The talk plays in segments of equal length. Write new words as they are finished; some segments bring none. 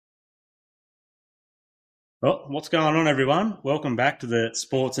Well, what's going on, everyone? Welcome back to the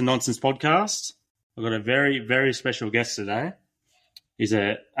Sports and Nonsense podcast. I've got a very, very special guest today. He's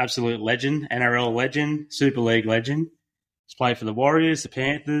an absolute legend, NRL legend, Super League legend. He's played for the Warriors, the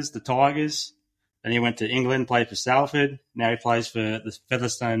Panthers, the Tigers. Then he went to England, played for Salford. Now he plays for the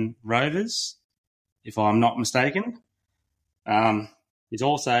Featherstone Rovers, if I'm not mistaken. He's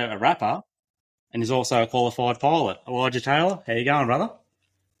also a rapper, and he's also a qualified pilot. Elijah Taylor, how you going, brother?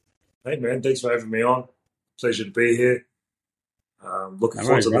 Hey man, thanks for having me on. Pleasure to be here. Looking No forward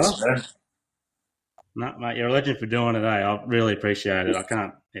worries, to brother. this, man. No, mate, you're a legend for doing it, eh? I really appreciate it. I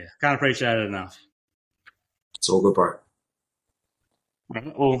can't appreciate it enough. It's all good, bro.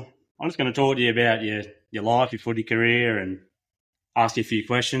 Right, well, I'm just going to talk to you about your life, your footy career, and ask you a few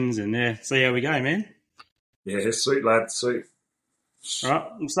questions, and see how we go, man. Yeah, sweet lad, sweet. All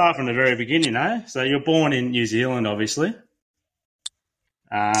right, we'll start from the very beginning, eh? So you're born in New Zealand, obviously.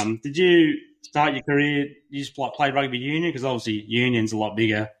 Did you start your career? You just play rugby union because obviously union's a lot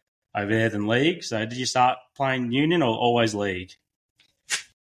bigger over there than league. So did you start playing union or always league?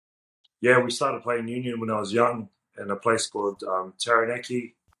 Yeah, we started playing union when I was young in a place called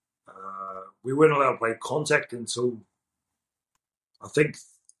Taranaki. We weren't allowed to play contact until I think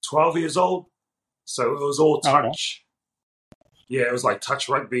 12 years old. So it was all Oh, okay. touch. Yeah, it was like touch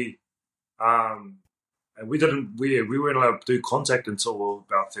rugby. Um, and we weren't allowed to do contact until we were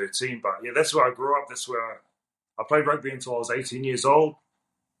about 13. But yeah, that's where I grew up. That's where I played rugby until I was 18 years old.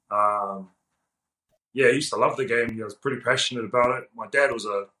 Um, yeah, I used to love the game. I was pretty passionate about it. My dad was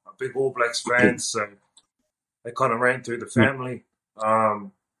a big All Blacks fan, so it kind of ran through the Yeah. family,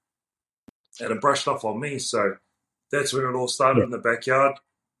 and it brushed off on me. So that's where it all Yeah. started in the backyard,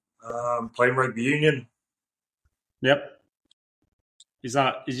 playing rugby union. Yep.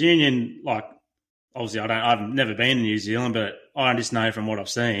 Is union like? Obviously, I've never been to New Zealand, but I just know from what I've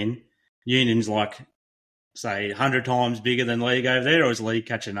seen, union's like say 100 times bigger than league over there, or is league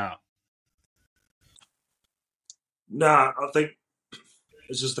catching up? Nah, I think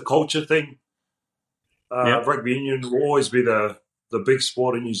it's just a culture thing. Yep. Rugby union will always be the big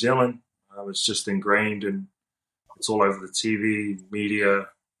sport in New Zealand. It's just ingrained and it's all over the TV, media,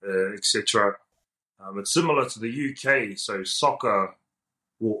 etc. It's similar to the UK, so soccer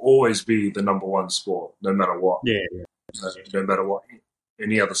will always be the number one sport, no matter what. Yeah. No matter what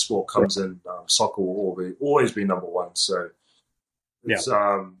any other sport comes in, soccer will always be number one. So Yeah. it's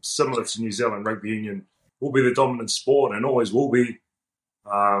similar to New Zealand. Rugby union will be the dominant sport and always will be.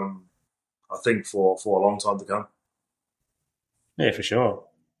 I think for a long time to come. Yeah, for sure.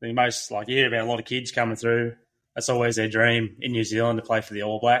 The most like you hear about a lot of kids coming through. That's always their dream in New Zealand to play for the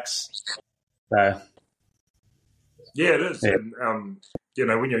All Blacks. So Yeah, it is. yeah, And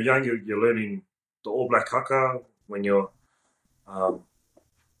when you're young, you're learning the All Black haka. When you're um,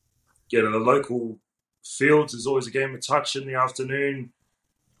 the local fields, there's always a game of touch in the afternoon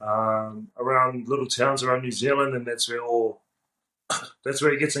around little towns around New Zealand, and that's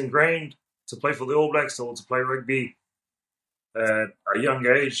where it gets ingrained to play for the All Blacks or to play rugby at a young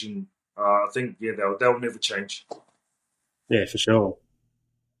age. And I think they'll never change. yeah, for sure.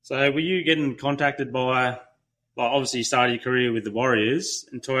 So were you getting contacted by? Like obviously you started your career with the Warriors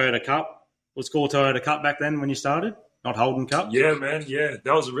and Toyota Cup. It was called Toyota Cup back then when you started, not Holden Cup. Yeah, man. Yeah,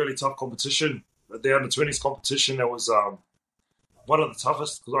 that was a really tough competition. The under 20s competition, that was one of the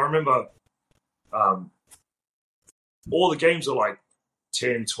toughest because I remember all the games are like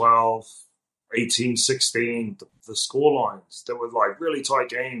 10, 12, 18, 16. The score lines, they were like really tight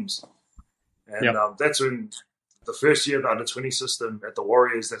games. And Yep. that's when the first year of the under 20 system at the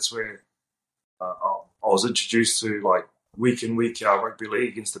Warriors, that's where I was introduced to like week in, week out rugby league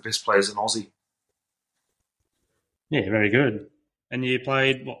against the best players in Aussie. Yeah, very good. And you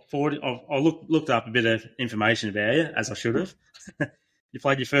played what 40? I looked up a bit of information about you, as I should have. You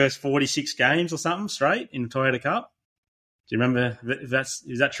played your first 46 games or something straight in the Toyota Cup. Do you remember if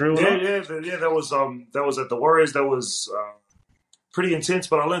is that true or Yeah, not? yeah. That was at the Warriors. That was pretty intense,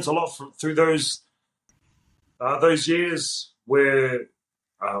 but I learned a lot through those years where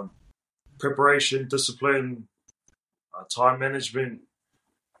um, preparation, discipline, time management,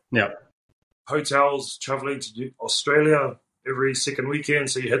 Yeah. hotels, traveling to Australia every second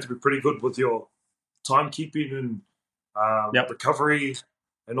weekend. So you had to be pretty good with your timekeeping and Yep. recovery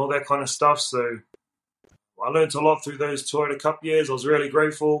and all that kind of stuff. So I learned a lot through those Toyota Cup years. I was really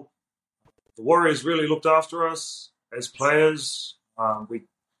grateful. The Warriors really looked after us as players. We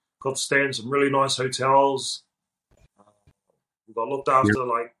got to stay in some really nice hotels. We got looked Yep. after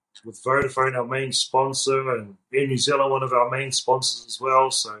like with Vodafone, our main sponsor, and Air New Zealand, one of our main sponsors as well.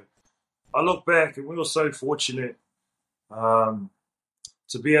 So I look back and we were so fortunate um,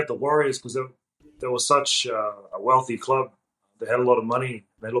 to be at the Warriors because they were such a wealthy club. They had a lot of money.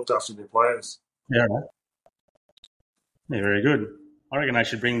 They looked after their players. Yeah, very good. I reckon they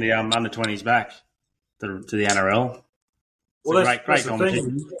should bring the under 20s back to the NRL. It's a Well, that's great the thing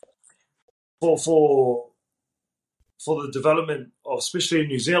competition. for the development of, especially in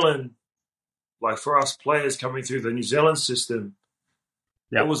New Zealand, like for us players coming through the New Zealand system,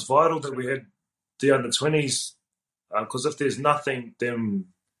 it Yep. was vital that we had the under 20s because if there's nothing, then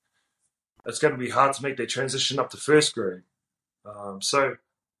it's going to be hard to make their transition up to first grade. So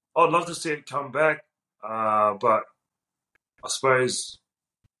I'd love to see it come back, but I suppose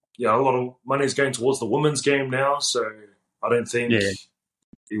a lot of money is going towards the women's game now, so I don't think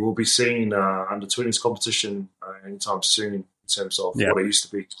you will be seeing under 20s competition anytime soon in terms of what it used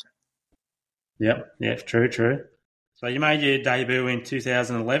to be. Yep, true. So you made your debut in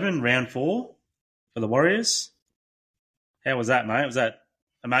 2011, round 4 for the Warriors. How was that, mate? Was that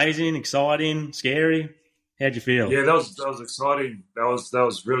amazing, exciting, scary? How'd you feel? Yeah, that was exciting. That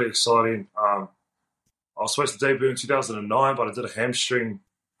was really exciting. I was supposed to debut in 2009, but I did a hamstring,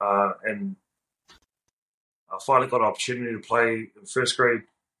 and I finally got an opportunity to play in first grade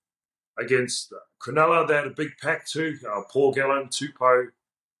against Cronulla. They had a big pack too. Paul Gallen, Tupou,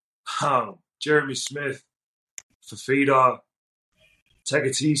 Jeremy Smith, Fafita,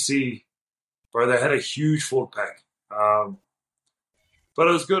 Tagatisi. Bro, they had a huge forward pack. But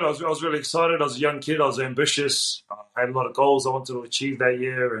it was good. I was really excited. I was a young kid. I was ambitious. I had a lot of goals I wanted to achieve that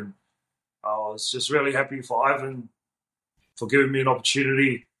year. And I was just really happy for Ivan for giving me an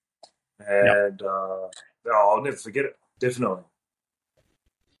opportunity. And I'll never forget it. Definitely.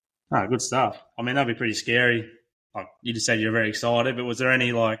 Oh, good stuff. I mean, that'd be pretty scary. Like you just said you're very excited, but was there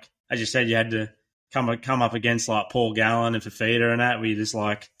any, like, as you said, you had to come up against like Paul Gallen and Fafita and that, where you just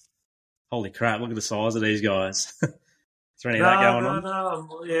like, holy crap, look at the size of these guys. Is there any of that going on?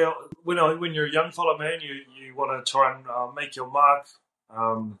 No. Yeah, when you're a young fella, man, you want to try and make your mark,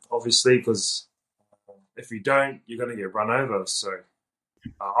 obviously, because if you don't, you're going to get run over. So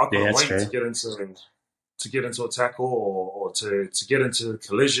I couldn't wait to get into a tackle or to get into a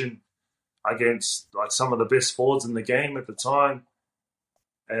collision against like some of the best forwards in the game at the time.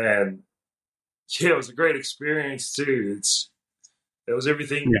 And it was a great experience too. It was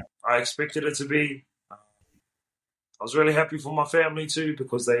everything I expected it to be. I was really happy for my family too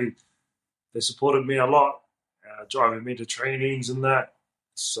because they supported me a lot, driving me to trainings and that.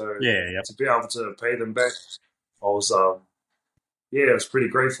 So to be able to pay them back, I was I was pretty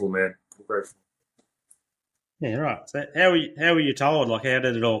grateful, man. Grateful. Yeah, right. So how were you told? Like, how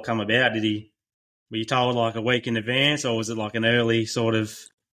did it all come about? Were you told like a week in advance, or was it like an early sort of,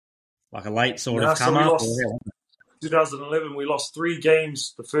 like a late sort of come up? 2011, we lost 3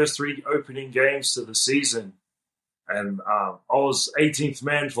 games, the first 3 opening games to the season. And I was 18th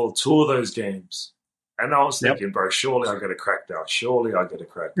man for 2 of those games. And I was thinking, bro, surely I get a crack now. Surely I get a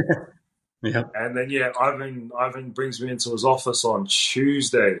crack. And then, Ivan brings me into his office on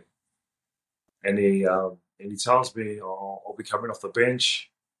Tuesday. And he tells me I'll be coming off the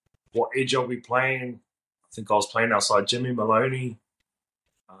bench. What edge I'll be playing. I think I was playing outside Jimmy Maloney.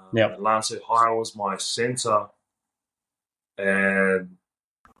 Lance Hire was my centre. And,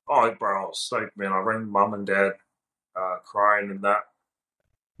 bro, I was stoked, man. I rang mum and dad. Crying and that.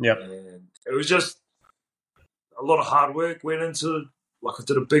 And it was just a lot of hard work went into. Like, I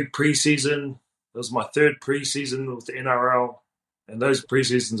did a big preseason. It was my 3rd preseason with the NRL, and those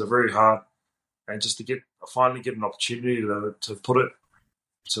preseasons are very hard. And just to finally get an opportunity to put it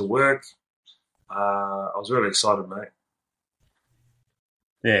to work, I was really excited, mate.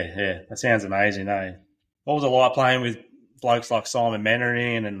 Yeah, that sounds amazing, eh? What was it like playing with blokes like Simon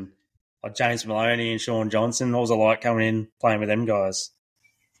Mannering and like James Maloney and Sean Johnson? What was it like coming in, playing with them guys?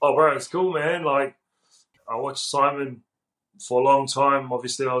 Oh, bro, it's cool, man. Like, I watched Simon for a long time.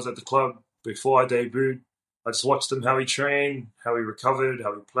 Obviously, I was at the club before I debuted. I just watched him, how he trained, how he recovered,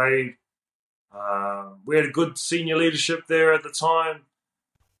 how he played. We had a good senior leadership there at the time.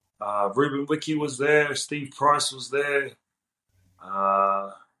 Ruben Wiki was there. Steve Price was there.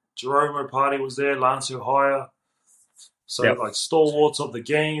 Jerome O'Party was there. Lance Hire. So, like, stalwarts of the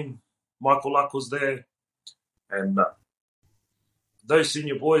game. Michael Luck was there. And those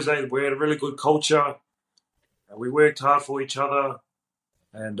senior boys, we had a really good culture. And we worked hard for each other.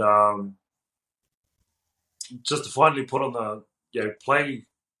 And just to finally put on the, play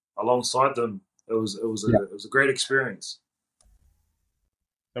alongside them, it was a great experience.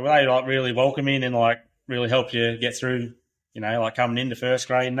 So were they like really welcoming and like really helped you get through, like coming into first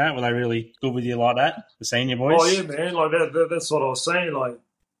grade and that? Were they really good with you like that, the senior boys? Oh yeah, man. Like that's what I was saying. Like,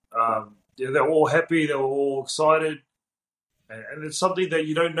 they were all happy. They were all excited. And it's something that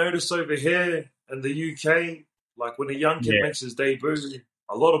you don't notice over here in the UK, like when a young kid Yeah. makes his debut,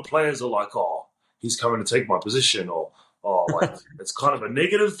 a lot of players are like, "Oh, he's coming to take my position," or "Oh, like it's kind of a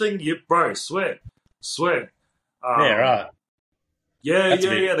negative thing." Yeah, bro, swear. Yeah, Um, right. yeah, That's a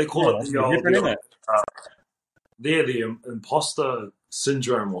yeah, bit, yeah. They yeah, call it that's a bit different, isn't it? uh, imposter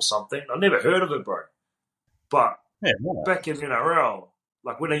syndrome or something. I've never heard of it, bro. But Yeah, right. back in NRL,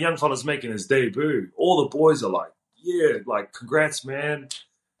 like when a young fella's making his debut, all the boys are like, "Yeah, like congrats, man."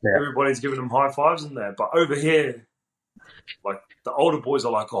 Yeah. Everybody's giving him high fives in there. But over here, like the older boys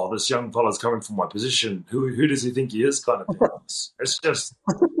are like, "Oh, this young fella's coming for my position. Who does he think he is?" Kind of thing. It's just,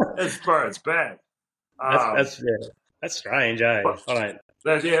 it's bad. Um, That's strange, eh? but I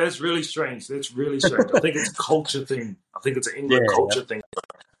don't. yeah, it's really strange. It's really strange. I think it's a culture thing. I think it's an Yeah, England culture thing.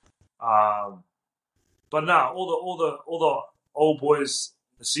 Um, but no, all the old boys,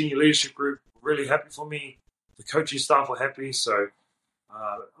 the senior leadership group, were really happy for me. The coaching staff were happy. So,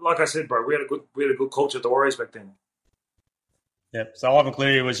 like I said, bro, we had a good culture at the Warriors back then. Yep. So Ivan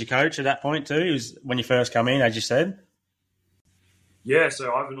Cleary was your coach at that point too. He was when you first come in, as you said. Yeah,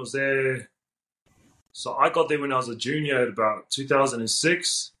 so Ivan was there. So I got there when I was a junior at about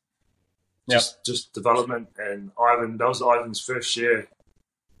 2006. Yep. Just development, and that was Ivan's first year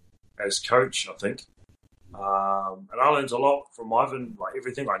as coach, I think. And I learned a lot from Ivan. Like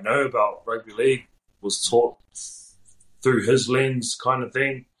everything I know about rugby league was taught through his lens, kind of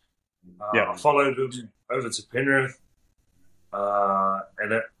thing. I followed him over to Penrith,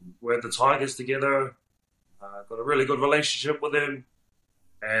 and we had the Tigers together. Got a really good relationship with him,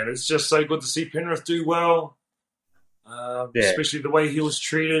 and it's just so good to see Penrith do well. Especially the way he was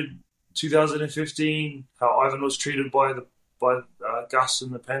treated 2015, how Ivan was treated by Gus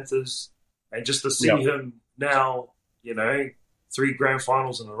and the Panthers, and just to see him now, 3 grand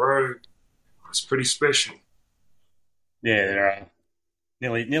finals in a row, it's pretty special. Yeah,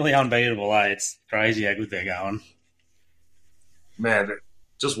 they're nearly unbeatable. Eh? It's crazy how good they're going. Man,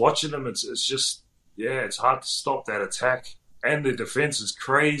 just watching them, it's just it's hard to stop that attack, and the defense is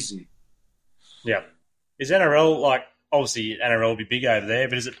crazy. Yeah, is NRL like? Obviously, NRL will be big over there,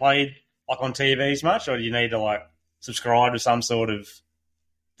 but is it played like on TVs much, or do you need to like subscribe to some sort of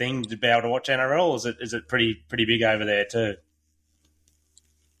thing to be able to watch NRL? Or is it pretty big over there too?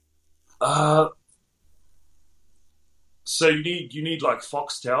 So you need like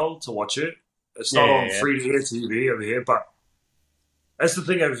Foxtel to watch it. It's not on free to air TV over here, but that's the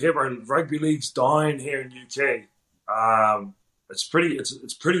thing over here, bro. Rugby league's dying here in UK. It's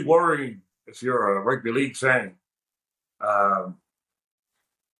pretty worrying if you're a rugby league fan.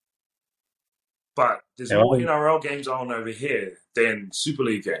 But there's more NRL games on over here than Super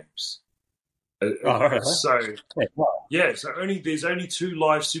League games. Right. So there's only 2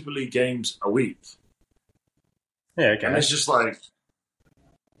 live Super League games a week. Yeah, okay. And it's just like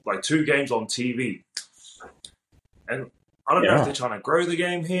 2 games on TV. And I don't know if they're trying to grow the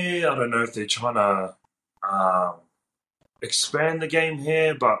game here. I don't know if they're trying to expand the game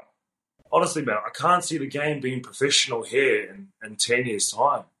here. But honestly, man, I can't see the game being professional here in 10 years'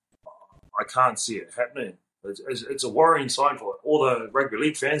 time. I can't see it happening. It's a worrying sign for all the rugby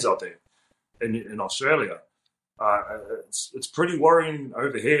league fans out there in Australia. It's pretty worrying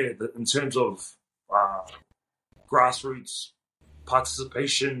over here in terms of grassroots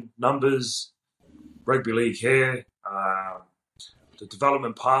participation numbers, rugby league here, the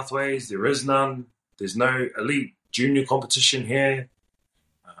development pathways. There is none. There's no elite junior competition here.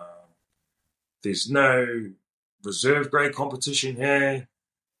 There's no reserve grade competition here.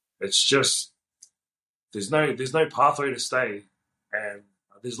 It's just there's no pathway to stay, and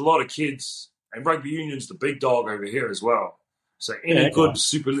there's a lot of kids. And rugby union's the big dog over here as well. So any good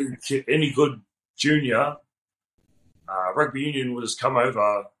Super League kid, any good junior, rugby union will just come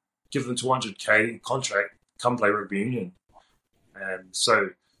over, give them $200K contract, come play rugby union. And so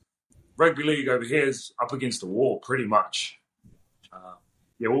rugby league over here is up against the wall pretty much.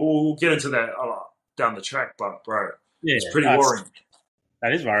 We'll get into that down the track, but bro, it's pretty worrying.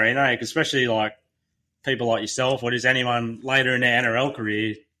 That is worrying, eh? Especially like people like yourself, or just anyone later in their NRL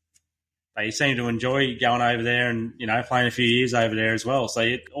career, they seem to enjoy going over there and playing a few years over there as well. So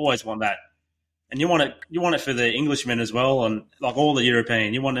you always want that, and you want it for the Englishmen as well, and like all the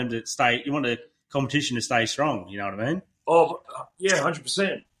European, you want them to stay. You want the competition to stay strong. You know what I mean? Oh yeah,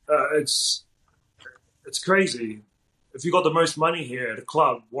 100%. It's crazy. If you got the most money here at a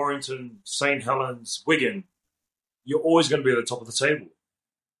club, Warrington, St. Helens, Wigan, you're always going to be at the top of the table.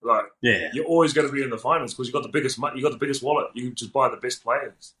 You're always going to be in the finals because you got the biggest money, you got the biggest wallet. You can just buy the best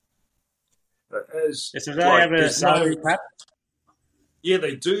players. Yeah,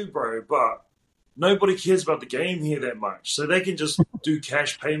 they do, bro. But nobody cares about the game here that much, so they can just do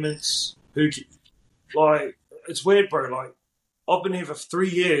cash payments. Like, it's weird, bro. Like, I've been here for 3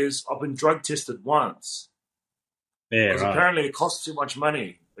 years. I've been drug tested once Yeah, because right. apparently it costs too much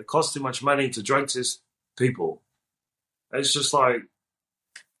money. It costs too much money to drug test people. It's just like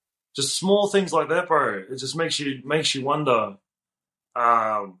just small things like that, bro. It just makes you wonder.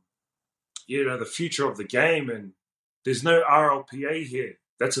 Um, the future of the game, and there's no RLPA here.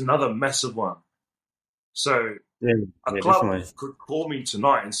 That's another massive one. So Yeah, a yeah, club definitely. could call me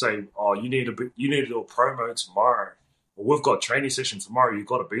tonight and say, "Oh, you need to do a promo tomorrow, or we've got training session tomorrow. You've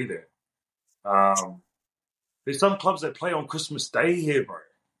got to be there." Um, there's some clubs that play on Christmas Day here, bro.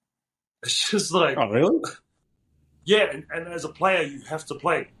 It's just like, Oh, really? yeah, and as a player, you have to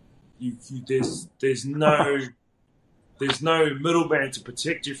play. There's no middleman to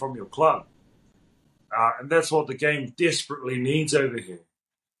protect you from your club, and that's what the game desperately needs over here.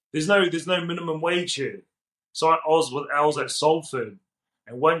 There's no minimum wage here. So I was at Salford,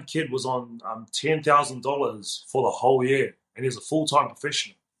 and one kid was on $10,000 for the whole year, and he's a full-time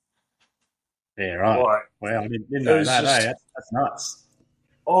professional. Yeah, right. Like, Wow, I didn't it know was that. Eh? just, That's nuts.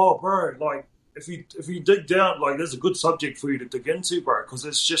 oh, bro, like if you dig down, like there's a good subject for you to dig into, bro, because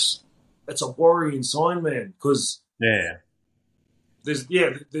it's a worrying sign, man. Because Yeah,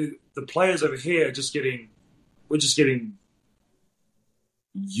 the players over here are just getting we're just getting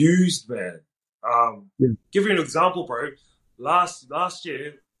used, man. yeah. Give you an example, bro. Last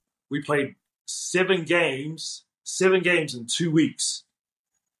year we played 7 games in 2 weeks.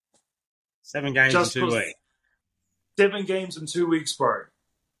 7 games in Just two because weeks. 7 games in 2 weeks, bro.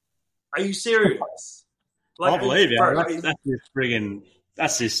 Are you serious? I Like, believe you. bro, That's just friggin'.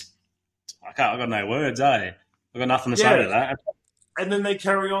 That's just. I got no words, eh? I got nothing to say yeah. to that. And then they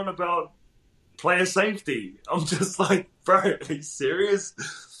carry on about player safety. I'm just like, bro, are you serious?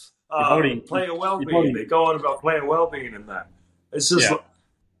 You probably, Player you well-being. probably, They go on about player well-being and that. It's just yeah.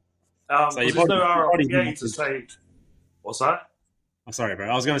 So because there's no your body's RLPA to knackered. say what's that. I'm sorry, bro.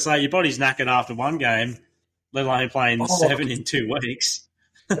 I was going to say your body's knackered after one game, let alone playing Oh, 7 in 2 weeks.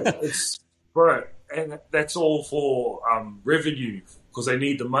 it's bro, and that's all for revenue because they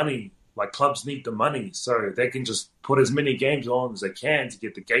need the money. Like clubs need the money, so they can just put as many games on as they can to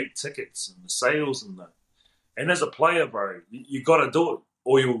get the gate tickets and the sales and that. And as a player, bro, you got to do it,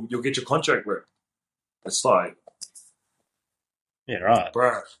 or you'll get your contract ripped. It's like, Yeah, right.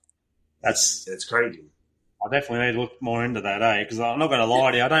 bro, That's. it's crazy. I definitely need to look more into that, eh? Because I'm not going to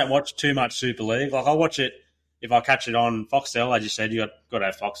lie to you, I don't watch too much Super League. Like I watch it if I catch it on Foxtel. As you said, got to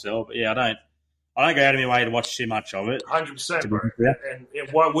have Foxtel. But yeah, I don't go out of my way to watch too much of it. 100%, To be bro. honest with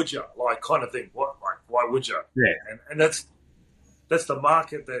And why would you? Like, kind of thing. Why would you? you. Yeah, And that's the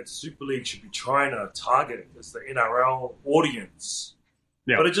market that Super League should be trying to target. It's the NRL audience.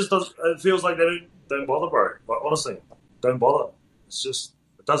 yeah. But it just does. It feels like they don't bother, bro. Like honestly, don't bother. It's just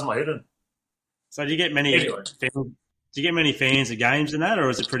it does my head in. So do you get many? Anyway, Do you get many fans of games in that, or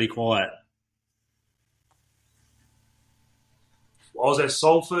is it pretty quiet? I was at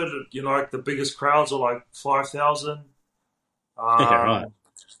Salford. Like the biggest crowds are like 5,000. Yeah, right.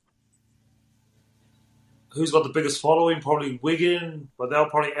 Who's got the biggest following? Probably Wigan, but they'll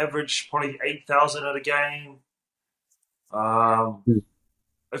probably average 8,000 at a game. Um,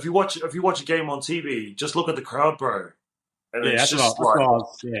 if you watch a game on TV, just look at the crowd, bro, and Yeah, it's just like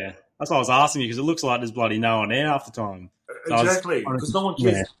that's what I was asking you because it looks like there's bloody no one there half the time. So I was exactly because no one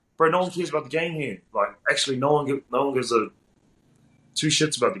yeah, cares, bro. No one cares about the game here. Like actually, no one gives a two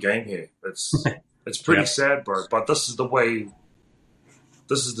shits about the game here. It's pretty yeah, sad, bro. But this is the way.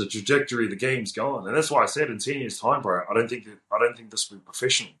 This is the trajectory the game's going, and that's why I said in 10 years' time, bro. I don't think this will be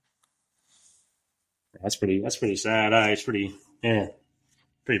professional. that's pretty sad. Eh? It's pretty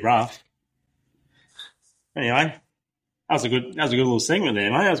rough. Anyway, that was a good little segment there,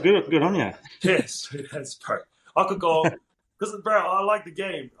 mate. That was good on you. Yes, yes, bro. I could go because, bro, I like the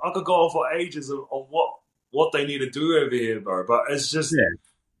game. I could go on for ages of what they need to do over here, bro. But it's just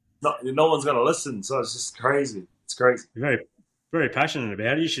Yeah, no one's gonna listen, so it's just crazy. It's crazy. you're very passionate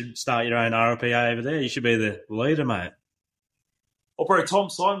about it. You should start your own RPA over there. You should be the leader, mate. Oh, bro, Tom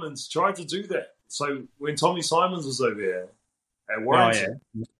Simons tried to do that. So when Tommy Simons was over here at Oh yeah, Warrington,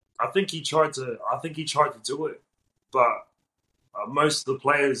 I think he tried to. I think he tried to do it, but most of the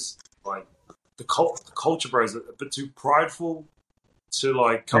players, like the culture, bro, is a bit too prideful to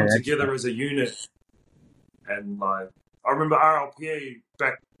like come yeah, together as a unit. And like, I remember RLPA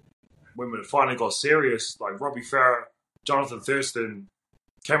back when it finally got serious. Like Robbie Farah, Jonathan Thurston,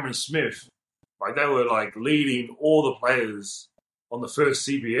 Cameron Smith, like they were like leading all the players on the first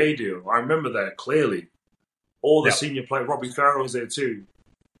CBA deal. I remember that clearly. All the yeah. senior players, Robbie Farah was there too.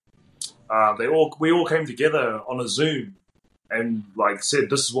 We all came together on a Zoom and like said,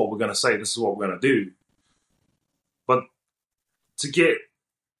 "This is what we're going to say. This is what we're going to do." But to get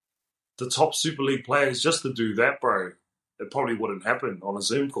the top Super League players just to do that, bro, it probably wouldn't happen on a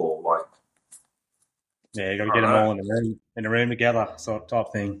Zoom call. Like, Yeah, you got to I get don't them know, all in a room together, sort of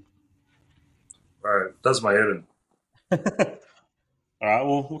type thing. bro, it does my head in. All right,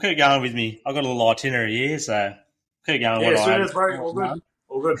 well, we'll keep going with me. I've got a little itinerary here, so keep going Yeah, what I sweet have. as, bro. All good.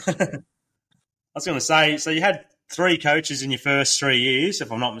 All good. I was going to say, so you had 3 coaches in your first 3 years,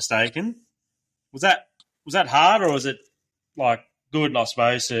 if I'm not mistaken. Was that hard, or was it like good, I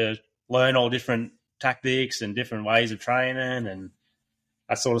suppose, to learn all different tactics and different ways of training and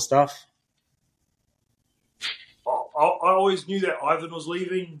that sort of stuff? I always knew that Ivan was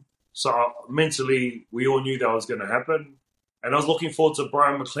leaving, so mentally we all knew that was going to happen. And I was looking forward to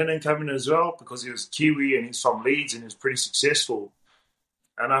Brian McLennan coming as well because he was Kiwi and he's from Leeds and he was pretty successful.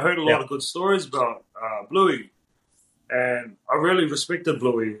 And I heard a Yeah, lot of good stories about Bluey, and I really respected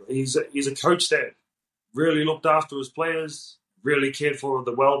Bluey. He's a coach that really looked after his players, really cared for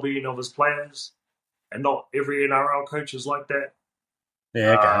the well-being of his players, and not every NRL coach is like that. yeah,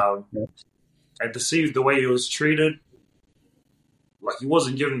 okay. Um, and to see the way he was treated, like he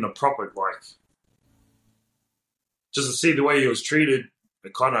wasn't given the proper just to see the way he was treated,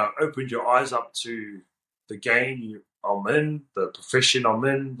 it kind of opened your eyes up to the game I'm in, the profession I'm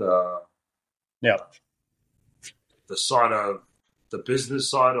in, Yeah, the side of the business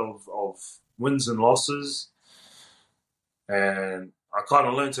side of wins and losses. And I kind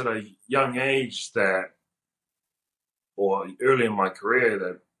of learned at a young age that, or early in my career,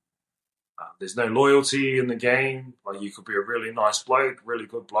 that there's no loyalty in the game. Like you could be a really nice bloke, really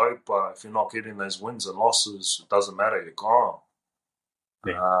good bloke, but if you're not getting those wins and losses, it doesn't matter. You're gone.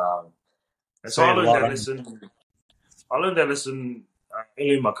 yeah. And so See I it a learned lot. that lesson. I learned that lesson early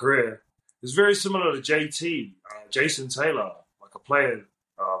in my career. It's very similar to JT, Jason Taylor, like a player,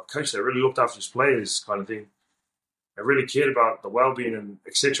 coach that really looked after his players, kind of thing. And really cared about the well-being and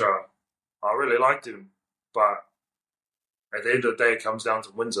etc. I really liked him, but at the end of the day, it comes down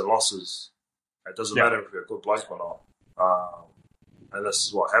to wins and losses. It doesn't Yeah, matter if you're a good bloke or not. And this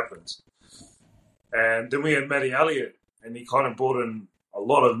is what happens. And then we had Matty Elliott, and he kind of brought in a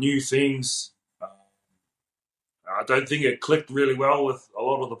lot of new things. I don't think it clicked really well with a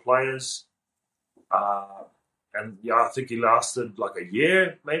lot of the players. And yeah, I think he lasted like a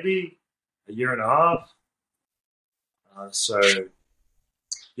year, maybe a year and a half. So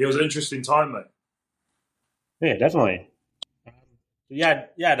yeah, it was an interesting time, mate. yeah, definitely. You had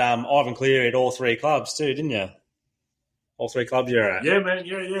Ivan Cleary at all 3 clubs too, didn't you? All 3 clubs you're at. Yeah, man.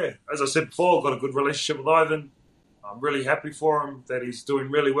 Yeah. As I said before, I've got a good relationship with Ivan. I'm really happy for him that he's doing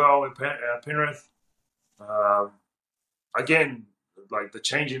really well at Penrith. Um, again, like the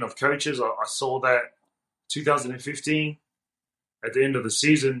changing of coaches, I saw that 2015 at the end of the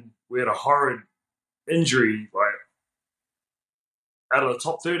season, we had a horrid injury. Like out of the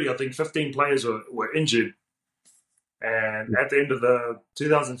top 30, I think 15 players were injured. And at the end of the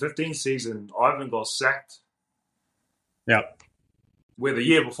 2015 season, Ivan got sacked. Yeah, Where the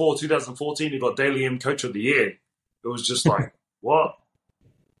year before, 2014, he got Daily M Coach of the Year. It was just like, what?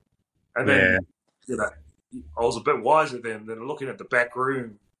 And yeah, then, I was a bit wiser then looking at the back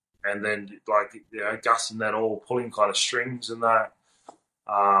room and then, Gus and that all pulling kind of strings and that.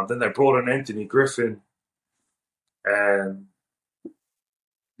 Then they brought in Anthony Griffin. And,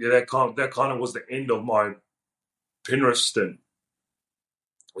 that kind of was the end of my Penrith stint.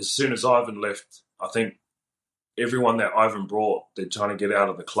 As soon as Ivan left, I think everyone that Ivan brought, they're trying to get out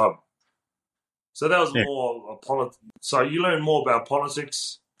of the club. So that was yeah, more So you learn more about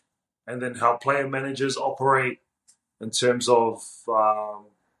politics and then how player managers operate in terms of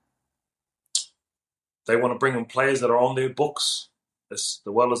they want to bring in players that are on their books as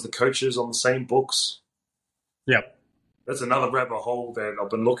well as the coaches on the same books. yeah. That's another rabbit hole that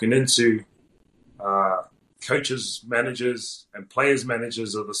I've been looking into. Coaches, managers, and players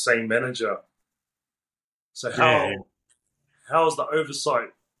managers are the same manager. So Yeah. how is the oversight?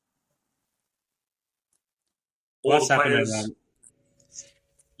 Well, All that's the happening. players,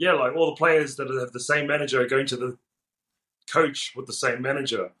 like all the players that have the same manager are going to the coach with the same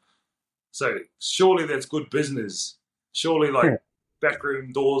manager. So surely that's good business. Surely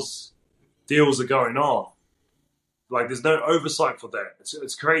backroom doors deals are going on. Like there's no oversight for that.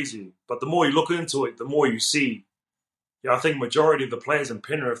 It's crazy. But the more you look into it, the more you see. Yeah, I think majority of the players in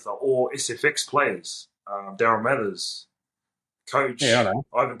Penrith are all SFX players. Daryl Mathers, coach Yeah, I know.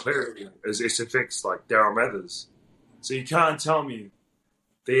 Ivan Cleary is SFX like Daryl Mathers. So you can't tell me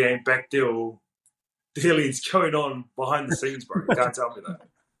there ain't back dealings going on behind the scenes, bro. You can't tell me that.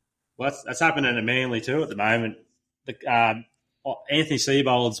 Well, that's happening at Manly too at the moment. Anthony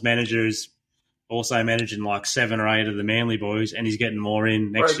Seibold's manager is also managing like 7 or 8 of the Manly boys, and he's getting more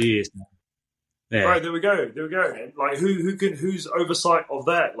in next Right. year. So, yeah. Right, there we go. And like, who's oversight of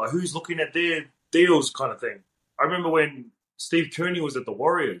that? Like, who's looking at their deals, kind of thing. I remember when Steve Kearney was at the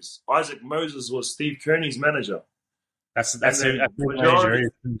Warriors. Isaac Moses was Steve Kearney's manager. That's And who then majority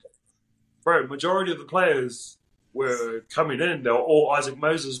majority of the players were coming in. They were all Isaac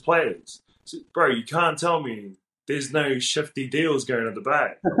Moses players. So, bro, you can't tell me there's no shifty deals going at the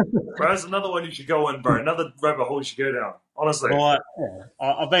back. Bro, that's another one you should go in, bro. Another rabbit hole you should go down. Honestly. Well,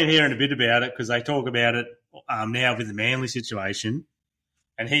 I've been hearing a bit about it because they talk about it now with the Manly situation,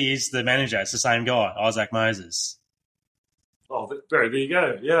 and he is the manager. It's the same guy, Isaac Moses. Oh, bro, there you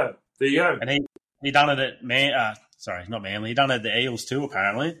go. Yeah, there you go. And he done it at not Manly. He done it at the Eels too,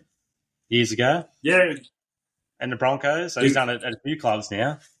 apparently, years ago. Yeah. And the Broncos. So he's done it at a few clubs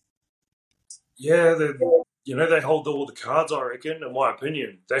now. Yeah, they hold all the cards, I reckon, in my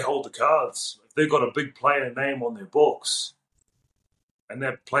opinion. They hold the cards. If they've got a big player name on their books and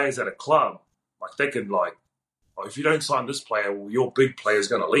they're players at a club, like they can oh, if you don't sign this player, well, your big player's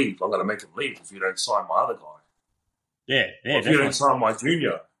going to leave. I'm going to make him leave if you don't sign my other guy. Yeah, if you don't sign my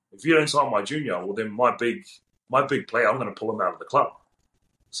junior. Well, then my big player, I'm going to pull him out of the club.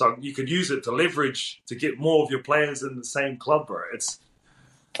 So you could use it to leverage to get more of your players in the same club, bro.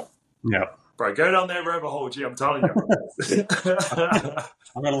 Yeah. Bro, go down that rabbit hole, G, I'm telling you.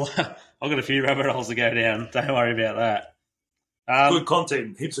 I've got a few rabbit holes to go down. Don't worry about that. Good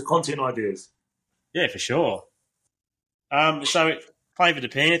content. Heaps of content ideas. Yeah, for sure. So, playing for the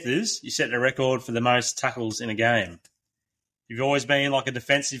Panthers, you set the record for the most tackles in a game. You've always been like a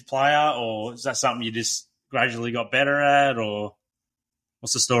defensive player, or is that something you just gradually got better at, or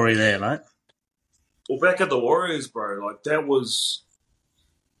what's the story there, mate? Well, back at the Warriors, bro, like that was...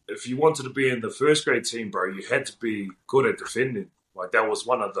 If you wanted to be in the first grade team, bro, you had to be good at defending. Like, that was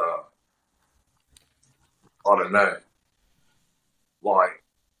one of the... I don't know. Like,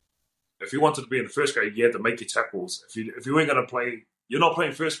 if you wanted to be in the first grade, you had to make your tackles. If you weren't going to play... You're not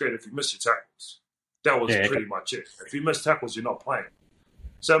playing first grade if you miss your tackles. That was pretty much it. If you miss tackles, you're not playing.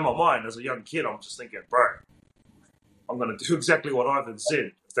 So in my mind, as a young kid, I'm just thinking, bro, I'm going to do exactly what Ivan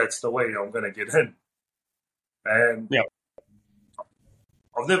said. If that's the way I'm going to get in. And... Yep.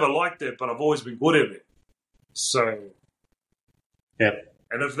 I've never liked it, but I've always been good at it. So, yeah.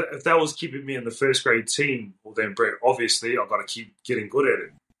 And if that was keeping me in the first grade team, well then, Brett, obviously I've got to keep getting good at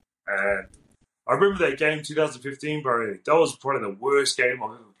it. And I remember that game, 2015, bro. That was probably the worst game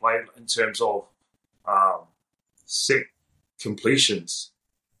I've ever played in terms of set completions.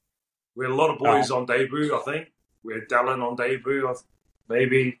 We had a lot of boys on debut, I think. We had Dallin on debut,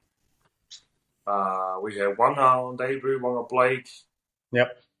 maybe. We had Wanga on debut, Wanga Blake.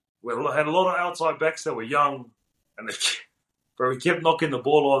 Yep. We had a lot of outside backs that were young, and we kept knocking the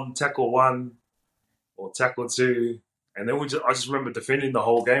ball on tackle 1 or tackle 2, and then I just remember defending the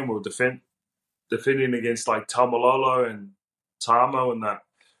whole game. We were defending against like Tamalolo and Tamo and that.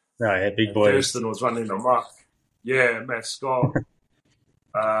 Oh, yeah, big boys. Thurston was running the muck. Yeah, Matt Scott.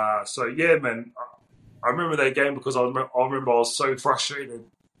 So yeah, man, I remember that game because I remember I was so frustrated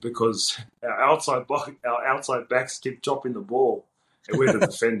because our outside backs kept chopping the ball. And we had to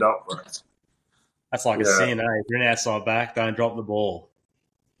defend up, bro. That's like a sin, eh? If you're an outside back, don't drop the ball.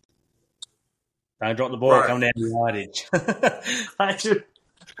 Don't drop the ball, right. Come down the yardage.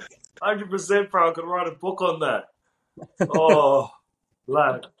 100%, bro. I could write a book on that. Oh,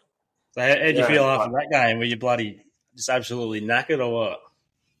 lad. So how'd you feel after that game? Were you bloody just absolutely knackered or what?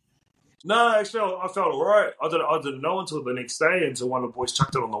 No, actually, I felt all right. I didn't know until the next day, until one of the boys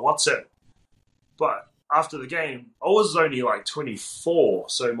chucked it on the WhatsApp. But after the game, I was only like 24,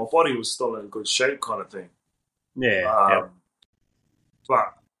 so my body was still in good shape kind of thing. Yeah.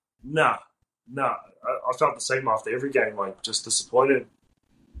 But, nah. I felt the same after every game, like, just disappointed.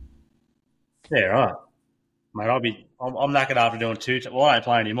 Yeah, right. Mate, I'm knackered after doing 2 well, I don't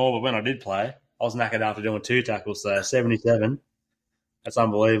play anymore, but when I did play, I was knackered after doing 2 tackles, so 77. That's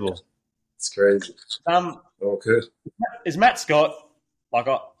unbelievable. It's crazy. Good. Is Matt Scott, like,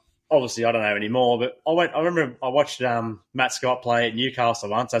 obviously, I don't know anymore, but I remember I watched Matt Scott play at Newcastle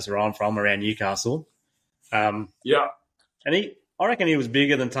once. That's where I'm from, around Newcastle. Yeah. And I reckon he was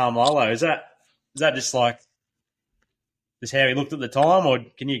bigger than Tom Lolo. Is that just like just how he looked at the time, or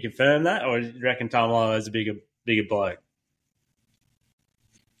can you confirm that, or do you reckon Tom Lolo is a bigger bloke?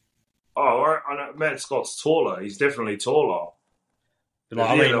 Oh, I know Matt Scott's taller. He's definitely taller. But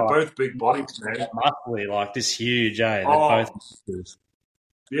like, they're both big bodies, man. Muscly, like this huge, eh? They're both muscles.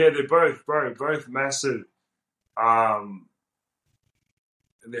 Yeah, they're both massive. And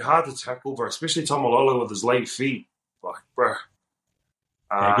they're hard to tackle, bro. Especially Tomalolo with his late feet, like, bro.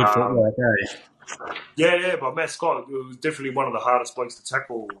 Good footwork, eh? Yeah, but Matt Scott was definitely one of the hardest blokes to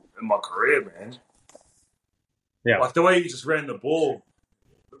tackle in my career, man. Yeah. Like the way he just ran the ball,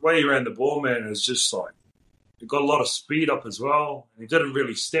 man, is just like he got a lot of speed up as well. And he didn't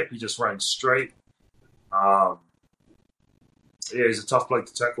really step; he just ran straight. Um, yeah, he's a tough bloke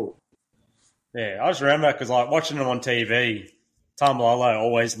to tackle. Yeah, I just remember because like watching him on TV, Tamalolo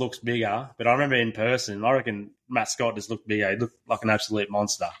always looks bigger, but I remember in person, I reckon Matt Scott just looked bigger. He looked like an absolute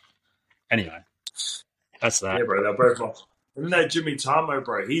monster. Anyway, that's that. Yeah, bro, they're both like. And then that Jimmy Tamo,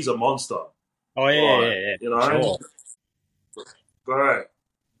 bro, he's a monster. Oh yeah, Like, yeah, you for know, sure. bro.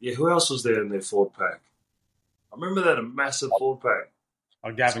 Yeah, who else was there in their forward pack? I remember that a massive forward pack.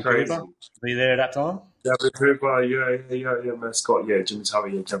 Like It's Gavin crazy. Cooper, were you there at that time? Gavin Cooper, yeah, Matt Scott, yeah, Jimmy Tamo,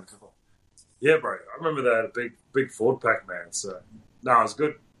 yeah, Gavin Cooper. Yeah, bro, I remember that big forward pack, man. So, no, it was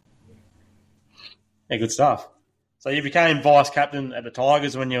good. Yeah, good stuff. So you became vice captain at the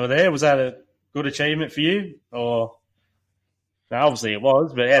Tigers when you were there. Was that a good achievement for you? Or no, obviously it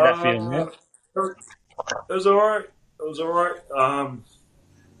was, but how'd that feel, man? It was all right. It was all right.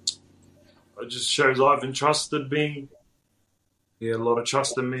 It just shows Ivan trusted me. He had a lot of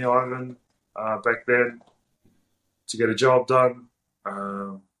trust in me, Ivan, back then to get a job done.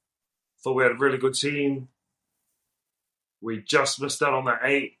 Thought we had a really good team. We just missed out on that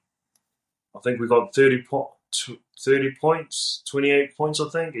 8. I think we got 30 points, 28 points, I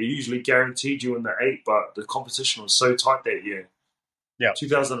think. It usually guaranteed you in the 8, but the competition was so tight that year. Yeah.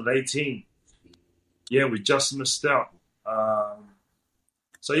 2018. Yeah, we just missed out.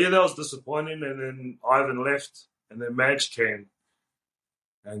 So, yeah, that was disappointing. And then Ivan left, and then Madge came.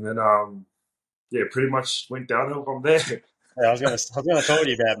 And then, yeah, pretty much went downhill from there. Yeah, I was gonna talk to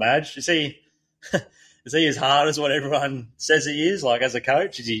you about Madge. Is he as hard as what everyone says he is? Like as a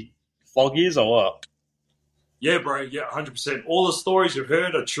coach, is he flog years or what? Yeah, bro. Yeah, 100%. All the stories you've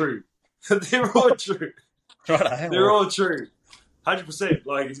heard are true. They're all true. Right, They're all true. 100%.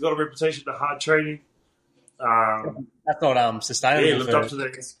 Like he's got a reputation for hard training. That's not sustainable. Yeah, he lived up to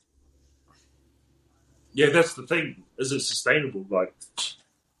that. Yeah, that's the thing. Is it sustainable? Like,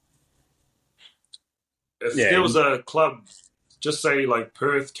 if there was a club, just say like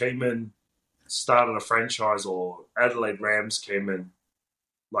Perth came in, started a franchise, or Adelaide Rams came in,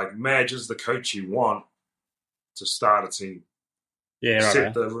 like Madge is the coach you want to start a team. Yeah, right.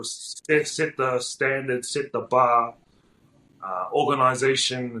 Set the standard, set the bar,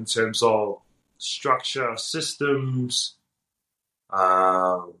 organization in terms of structure, systems,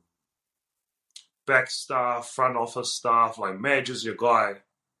 back staff, front office staff. Like Madge is your guy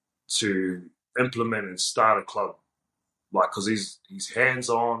to implement and start a club. Like, because he's hands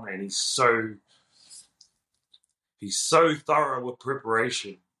on and he's so thorough with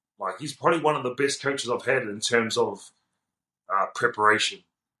preparation. Like, he's probably one of the best coaches I've had in terms of preparation.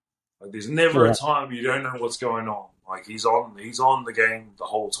 Like, there's never a time you don't know what's going on. Like, he's on the game the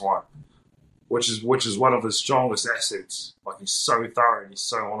whole time, which is one of his strongest assets. Like, he's so thorough and he's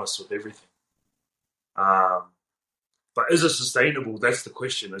so honest with everything. But is it sustainable? That's the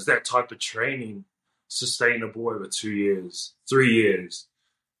question. Is that type of training sustainable over 2 years, 3 years,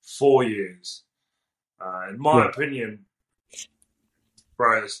 4 years? In my opinion,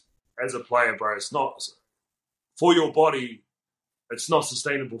 bro, as a player, bro, it's not for your body. It's not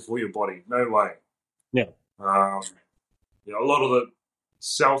sustainable for your body. No way. Yeah. A lot of the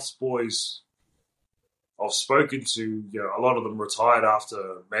Souths boys I've spoken to, a lot of them retired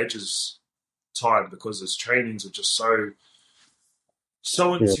after Madge's time because his trainings are just so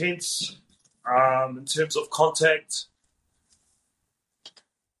intense in terms of contact.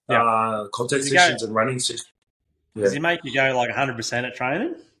 Contact sessions and running sessions. Yeah. Does he make you go like 100% at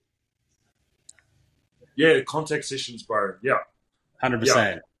training? Yeah, contact sessions, bro. Yeah. 100%.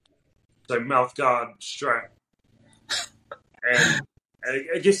 Yeah. So mouth guard, strap. And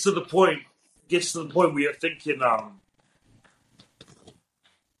it gets to the point where you're thinking,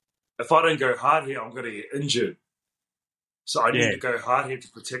 if I don't go hard here, I'm going to get injured. So I need to go hard here to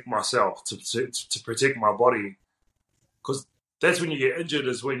protect myself, to protect my body. Because that's when you get injured,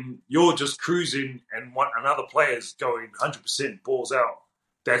 is when you're just cruising and another player's going 100% balls out.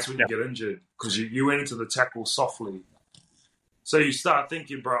 That's when you get injured because you went into the tackle softly. So you start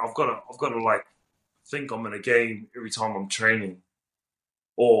thinking, bro, I've got to like think I'm in a game every time I'm training,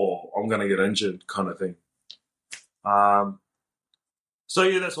 or I'm going to get injured, kind of thing. So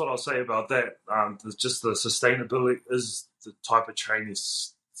yeah, that's what I'll say about that. Just the sustainability is the type of training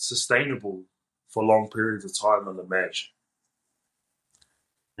is sustainable for long periods of time on the match.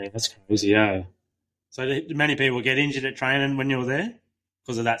 Yeah, that's crazy. Yeah. So did many people get injured at training when you were there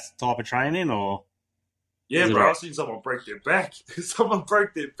because of that type of training, or? Yeah, bro. I've seen someone break their back. Someone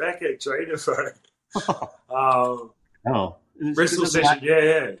broke their back at training, bro. Oh, Wrestle session,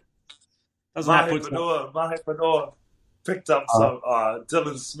 yeah. doesn't that Mahe put some, Panua picked up uh, some.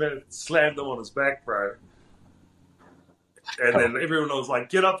 Dylan Smith slammed him on his back, bro. And then everyone was like,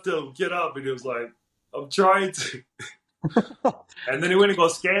 "Get up, Dylan, get up!" And he was like, "I'm trying to." And then he went and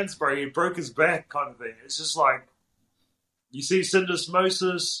got scan spray. He broke his back, kind of thing. It's just like you see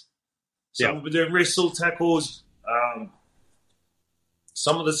syndesmosis. Some of them doing wrestle tackles.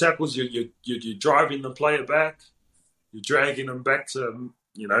 Some of the tackles you're driving the player back. You're dragging him back to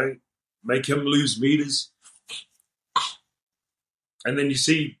make him lose meters. And then you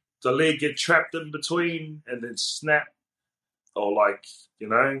see the leg get trapped in between and then snap, or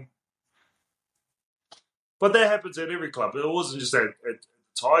But that happens at every club. It wasn't just at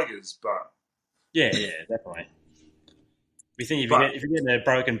Tigers, but yeah, definitely. We think if you're getting a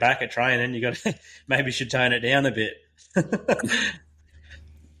broken back at training, you got to maybe should tone it down a bit.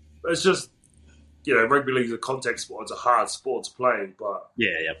 it's just rugby league is a contact sport. It's a hard sport to play, but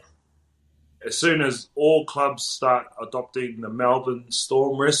yeah. As soon as all clubs start adopting the Melbourne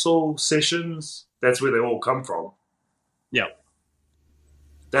Storm wrestle sessions, that's where they all come from. Yep.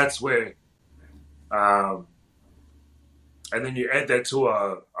 That's where, and then you add that to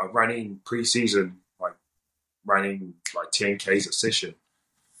a running preseason, like running like 10Ks a session.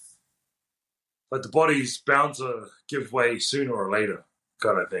 But the body's bound to give way sooner or later,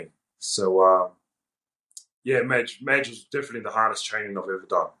 kind of thing. So, Madge was definitely the hardest training I've ever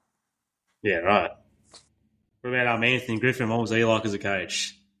done. Yeah, right. What about Anthony Griffin? What was he like as a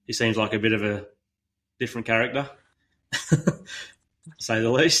coach? He seems like a bit of a different character, to say the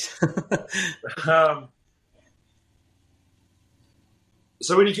least.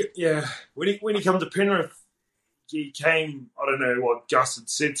 So when he come to Penrith, he came. I don't know what Gus had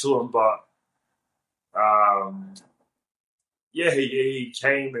said to him, but he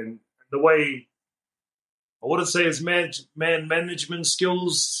came, and the way I wouldn't say his man management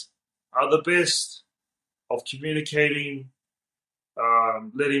skills are the best of communicating,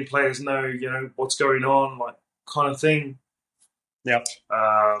 letting players know, what's going on, like kind of thing. Yep.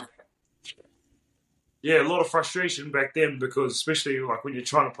 A lot of frustration back then because especially like when you're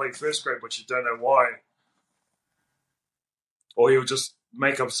trying to play first grade but you don't know why. Or you'll just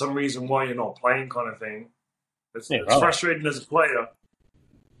make up some reason why you're not playing kind of thing. It's frustrating as a player.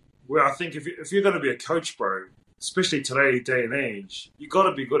 Where I think if you're going to be a coach, bro, especially today, day and age, you got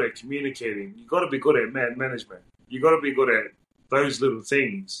to be good at communicating. You got to be good at man management. You got to be good at those little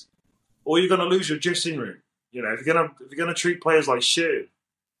things, or you're going to lose your dressing room. If you're gonna treat players like shit,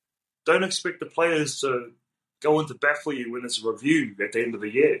 don't expect the players to go into bat for you when it's a review at the end of the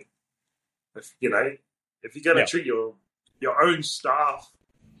year. If you're going to treat your own staff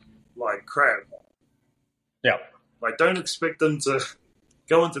like crap, like don't expect them to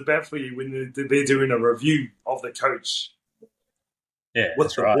go into bat for you when they're doing a review of the coach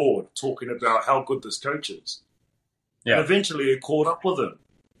with the board, talking about how good this coach is. Yeah. And eventually it caught up with him.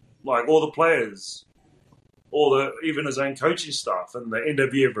 Like all the players, even his own coaching staff and the end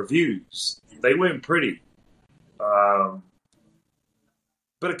of year reviews, they weren't pretty.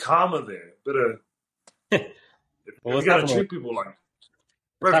 Bit of karma there. If you're going to treat people like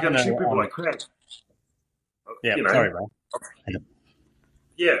crap. Yeah, sorry, bro.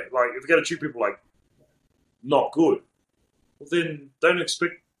 Yeah, like if you're going to treat people like not good, well then don't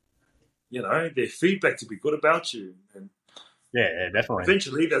expect, their feedback to be good about you. And yeah, definitely.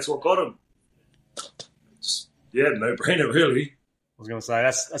 Eventually, that's what got him. No brainer, really. I was going to say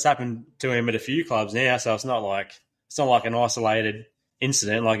that's happened to him at a few clubs now, so it's not like an isolated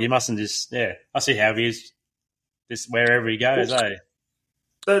incident. Like he mustn't just I see how he is, just wherever he goes.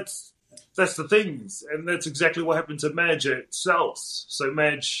 That's the things, and that's exactly what happened to Madge at Souths. So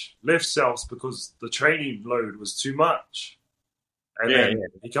Madge left Souths because the training load was too much, and then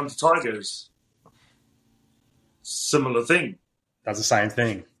he come to Tigers. Similar thing. Does the same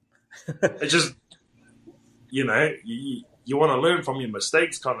thing. It's just you want to learn from your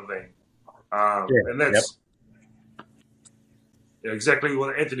mistakes, kind of thing, and that's exactly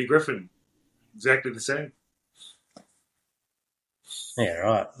what Anthony Griffin, exactly the same. Yeah,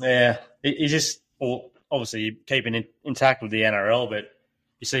 right. Yeah, he's just obviously keeping intact with the NRL, but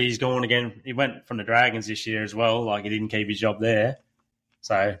you see he's gone again. He went from the Dragons this year as well. Like he didn't keep his job there,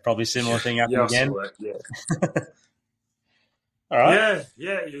 so probably similar thing happened again. All right.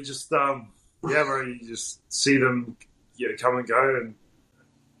 Yeah. You just bro, you just see them come and go, and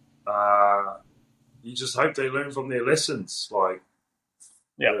you just hope they learn from their lessons. Like,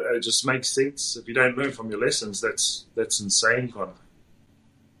 it just makes sense. If you don't learn from your lessons, that's insane, kind of.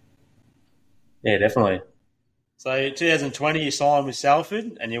 Yeah, definitely. So 2020, you signed with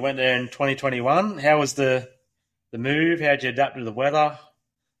Salford, and you went there in 2021. How was the move? How'd you adapt to the weather?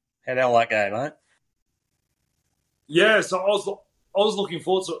 How'd all that go, mate? Yeah, so I was looking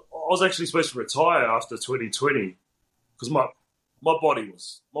forward to. I was actually supposed to retire after 2020 because my body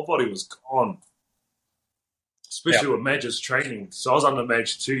was gone, especially Yep. with Major's training. So I was under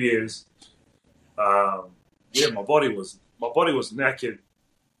Major 2 years. Um, yeah, my body was knackered.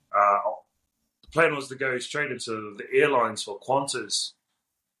 The plan was to go straight into the airlines for Qantas,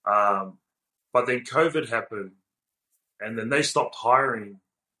 um, but then COVID happened, and then they stopped hiring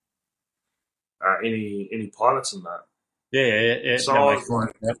any pilots in that. Yeah. So That I makes was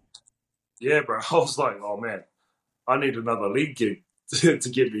sense. like, Yep. yeah, bro. I was like, oh man, I need another league gig to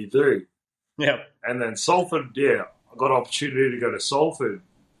get me through. Yep. And then Salford, yeah, I got an opportunity to go to Salford.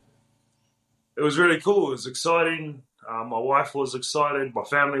 It was really cool. It was exciting. My wife was excited. My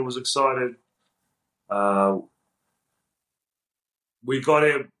family was excited. Uh, we got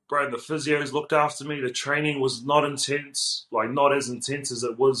it, bro. The physios looked after me. The training was not intense, like not as intense as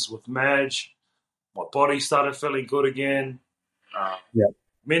it was with Madge. My body started feeling good again. Uh, Yep.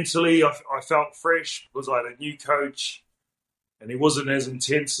 Mentally, I felt fresh because I had a new coach, and he wasn't as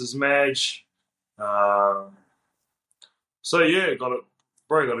intense as Madge. Um, so yeah, got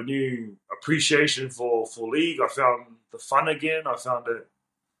a new appreciation for league. I found the fun again. I found it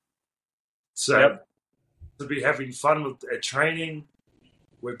to, Yep. to be having fun with at training.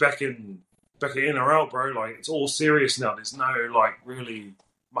 We're back in NRL, bro. Like it's all serious now. There's no like really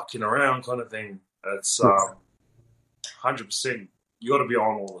mucking around kind of thing. It's 100%. You got to be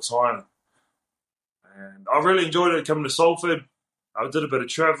on all the time. And I really enjoyed it coming to Salford. I did a bit of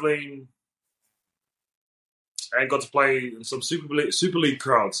travelling and got to play in some Super League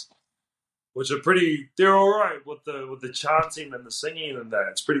crowds, which are pretty. They're all right with the chanting and the singing and that.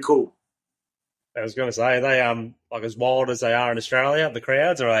 It's pretty cool. I was going to say, are they like as wild as they are in Australia, the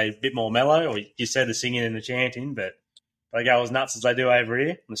crowds, or are they a bit more mellow? Or you said the singing and the chanting, but they go as nuts as they do over here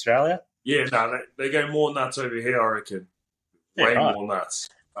in Australia? Yeah, no, they go more nuts over here, I reckon. Yeah, Way right. more nuts.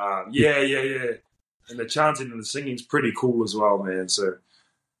 Yeah. And the chanting and the singing's pretty cool as well, man. So,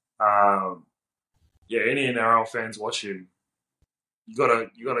 yeah, any NRL fans watching, you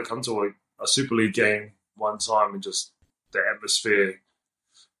gotta come to a Super League game one time and just the atmosphere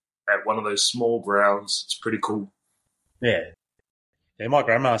at one of those small grounds. It's pretty cool. Yeah. Yeah, my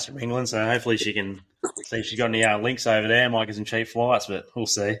grandma's from England, so hopefully she can see if she's got any links over there. Might get some cheap flights, but we'll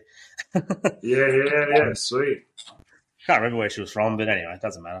see. Yeah. Sweet. Can't remember where she was from, but anyway, it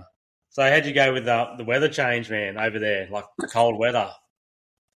doesn't matter. So how'd you go with the weather change, man, over there? Like the cold weather?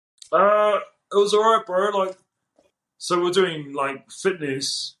 It was alright, bro. Like, so we're doing like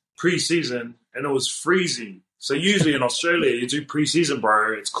fitness pre-season, and it was freezing. So usually in Australia, you do pre-season,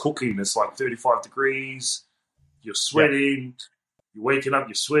 bro. It's cooking. It's like 35 degrees. You're Yep. sweating. You're waking up.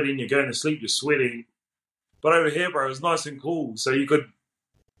 You're sweating. You're going to sleep. You're sweating. But over here, bro, it was nice and cool. So you could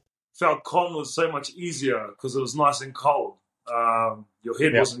felt con was so much easier because it was nice and cold. Your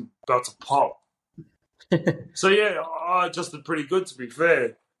head Yep. wasn't about to pop. So yeah, I adjusted pretty good to be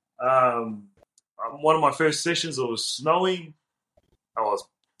fair. One of my first sessions, it was snowing. I was,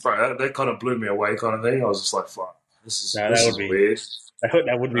 bro, that kind of blew me away, kind of thing. I was just like, "Fuck, this is No, this is weird."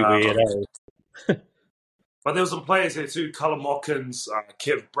 that would be weird. Um, but there were some players there too: Callum Watkins,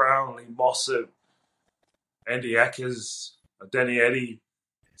 Kev Brown, Lee Mossop, Andy Ackers, Danny Eddy.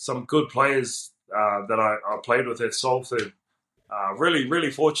 Some good players that I played with at Salford.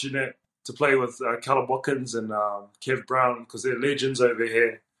 Really fortunate to play with Callum Watkins and Kev Brown because they're legends over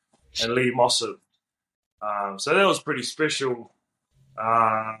here, and Lee Mossop. So that was pretty special.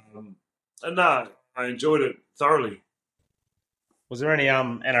 And I enjoyed it thoroughly. Was there any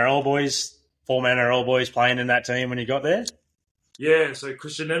NRL boys, former NRL boys, playing in that team when you got there? Yeah, so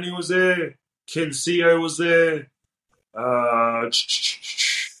Christian Ennie was there, Ken CEO was there, uh,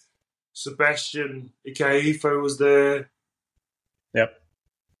 Sebastian Ikaifo was there. Yep,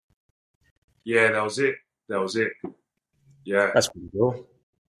 Yeah, that was it. That was it. Yeah. that's pretty cool.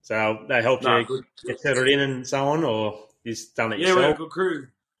 So they helped Nah, you good. get settled in and so on, or you just done it Yeah, we had a yourself? good crew.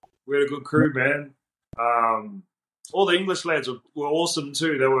 We had a good crew, man. All the English lads were awesome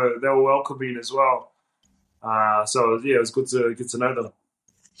too. They were welcoming as well. So yeah, it was good to get to know them.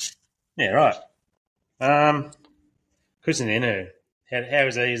 Yeah, right. Um, Christian Inu, how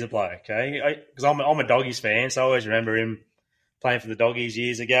is he as a bloke? Okay, because I'm a doggies fan, so I always remember him playing for the doggies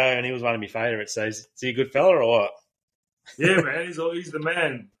years ago, and he was one of my favourites. So is he a good fella or what? Yeah, man, he's the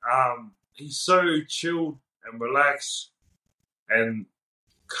man. He's so chilled and relaxed and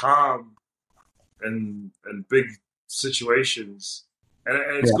calm and big situations, and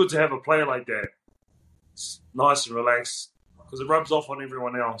it's Yeah. good to have a player like that. It's nice and relaxed because it rubs off on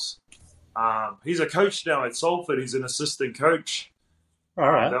everyone else. He's a coach now at Salford. He's an assistant coach.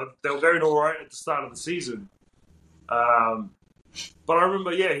 All right. They were going all right at the start of the season. But I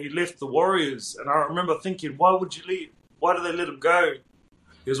remember, he left the Warriors, and I remember thinking, why would you leave? Why did they let him go?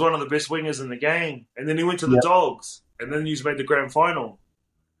 He was one of the best wingers in the game, and then he went to the Dogs, and then he's made the grand final.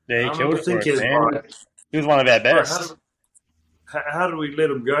 Yeah, he I killed remember it for thinking, us, man. He was one of our best. how do we let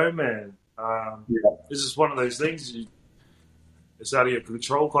him go, man? This is one of those things. It's out of your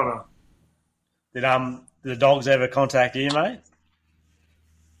control, Connor. Did the Dogs ever contact you, mate?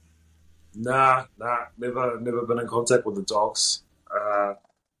 Nah, never been in contact with the Dogs. I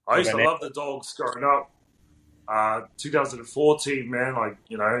used to love the Dogs growing up. 2014, man, like,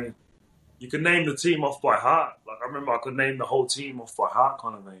 you could name the team off by heart. Like, I remember I could name the whole team off by heart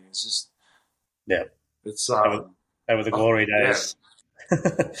kind of thing. It's just... Yeah. It's... They were the glory days.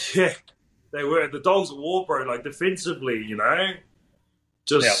 Yeah, they were. The Dogs at war, bro, like, defensively,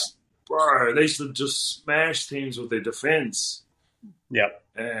 just... Bro, they used to just smash teams with their defense. Yep.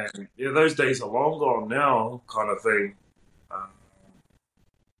 And, those days are long gone now, kind of thing.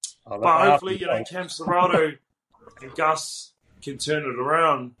 But hopefully, Cam Serrato and Gus can turn it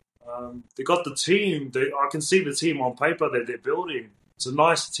around. They got the team. I can see the team on paper that they're building. It's a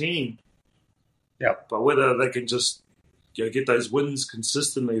nice team. Yeah. But whether they can just get those wins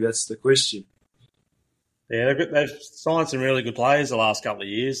consistently, that's the question. Yeah, they've signed some really good players the last couple of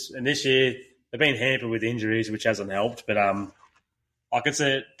years. And this year, they've been hampered with injuries, which hasn't helped. But like, it's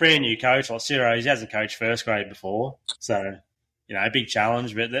a brand new coach. Like Ciro, he hasn't coached first grade before. So, a big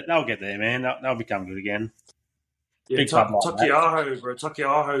challenge. But they'll get there, man. They'll become good again. Yeah, Takiaho, bro.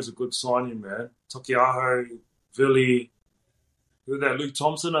 Takiaho is a good signing, man. Takiaho, Villy, who's that? Luke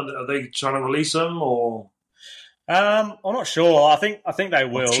Thompson. Are they trying to release him or? I'm not sure. I think they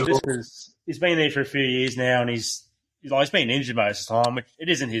will. Sure. Just because he's been there for a few years now, and he's been injured most of the time. Which it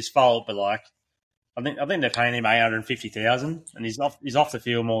isn't his fault, but like, I think they're paying him $850,000, and he's off the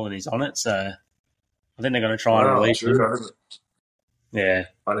field more than he's on it. So I think they're going to try and release him. Yeah,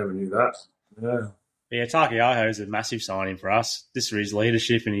 I never knew that. Yeah. Yeah, Takiaho is a massive signing for us, just for his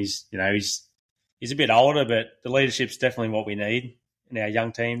leadership, and he's a bit older, but the leadership's definitely what we need in our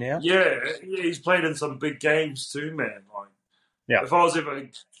young team now. Yeah, he's played in some big games too, man. Like, if I was ever,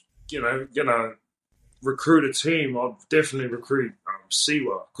 gonna recruit a team, I'd definitely recruit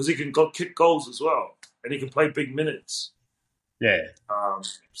Siwa because he can kick goals as well, and he can play big minutes. Yeah.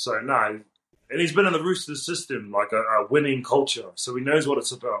 And he's been in the Roosters system, like a winning culture, so he knows what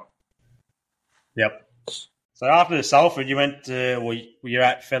it's about. Yep. So after the Salford, you went to, you're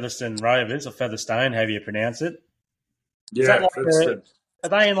at Featherstone Rovers, or Featherstone, however you pronounce it. Yeah, Featherstone. Are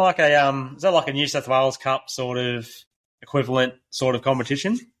they in like is that like a New South Wales Cup sort of equivalent sort of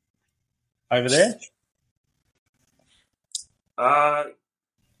competition over there?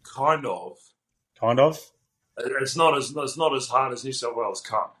 Kind of. Kind of? It's not as hard as New South Wales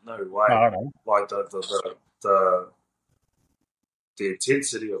Cup. No way. No, I know. Like the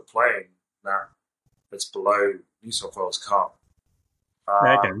intensity of playing, it's below New South Wales Cup.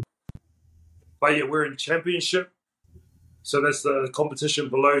 Okay. But yeah, we're in Championship, so that's the competition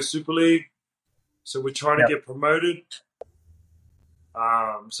below Super League. So we're trying to get promoted.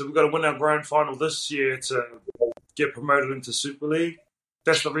 So we've got to win our grand final this year to get promoted into Super League.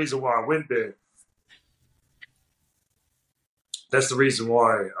 That's the reason why I went there. That's the reason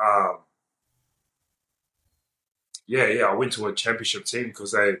why. I went to a championship team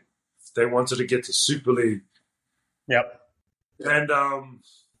because they wanted to get to Super League. Yep. And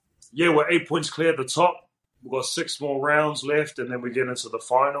we're 8 points clear at the top. We've got 6 more rounds left, and then we get into the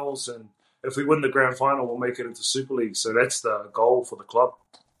finals. And if we win the grand final, we'll make it into Super League. So that's the goal for the club.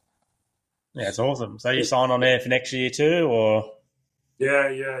 Yeah, it's awesome. So you sign on there for next year too, or? Yeah.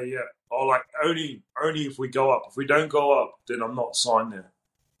 Oh, like only if we go up. If we don't go up, then I'm not signed there.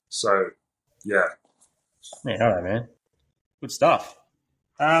 So, yeah. Yeah, all right, man. Good stuff.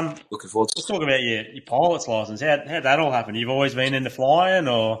 Looking forward to it. Let's talk about your pilot's license. How'd that all happen? You've always been into flying,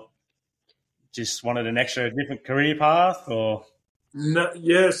 or just wanted an different career path, or? No,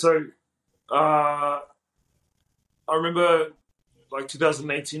 yeah, so I remember like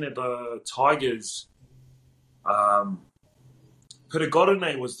 2018 at the Tigers, Peter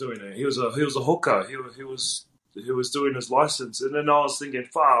Godinay was doing it. He was a hooker. He was doing his license, and then I was thinking,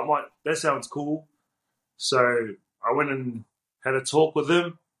 that sounds cool. So I went and had a talk with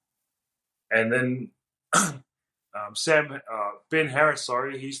him, and then Ben Harris.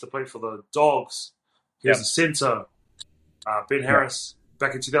 Sorry, he used to play for the Dogs. He was a centre. Ben Harris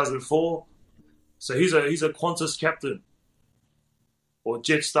back in 2004. So he's a Qantas captain or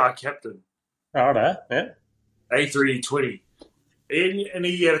Jetstar captain. Oh, no. Yeah. A320. And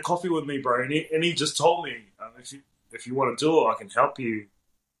he had a coffee with me, bro, and he just told me, if you want to do it, I can help you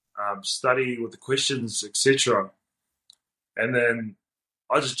study with the questions, etc. And then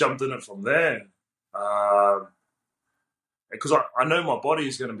I just jumped in it from there. Because I know my body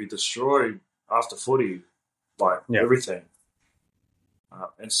is going to be destroyed after footy, like Yeah. everything.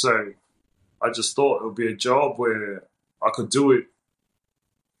 And so I just thought it would be a job where I could do it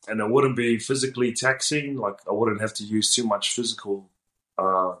and it wouldn't be physically taxing. Like I wouldn't have to use too much physical,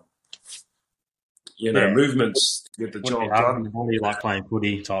 uh, Yeah. movements to get the Wouldn't be job hard on done. the body like playing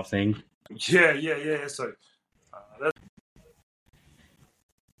footy type thing. Yeah. So that's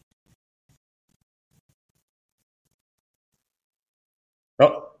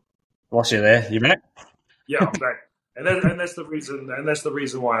Oh, lost you there. You back? yeah, I'm back, and that's the reason,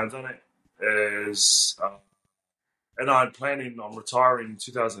 why I've done it is, and I'm planning on retiring in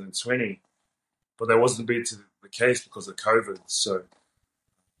 2020, but that wasn't be to the case because of COVID. So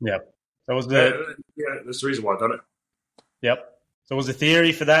Yeah. So was the yeah, that's the reason why I've done it. Yep. So was the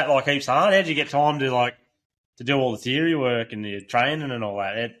theory for that like heaps hard? How'd you get time to do all the theory work and the training and all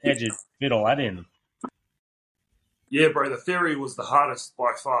that? How'd you fit all that in? Yeah, bro, the theory was the hardest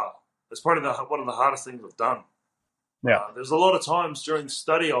by far. It's probably one of the hardest things I've done. Yeah. There's a lot of times during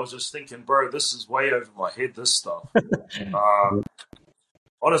study I was just thinking, bro, this is way over my head. This stuff.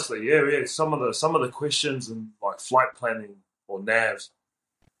 Honestly, yeah. Some of the questions in like flight planning or NAV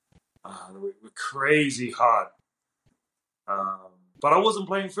were crazy hard. But I wasn't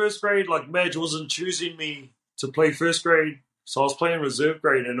playing first grade. Like Madge wasn't choosing me to play first grade, so I was playing reserve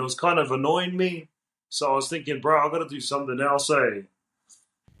grade, and it was kind of annoying me. So I was thinking, bro, I got to do something else. So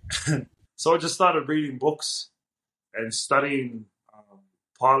I just started reading books and studying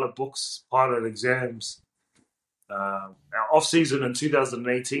pilot books, pilot exams. Our off season in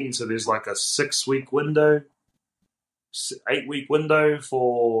 2018, so there's like a 6-week window, 8-week window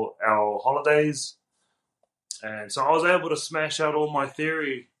for our holidays, and so I was able to smash out all my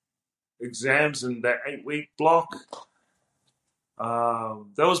theory exams in that 8-week block.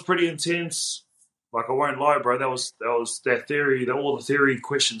 That was pretty intense. Like I won't lie, bro. That was that theory. All the theory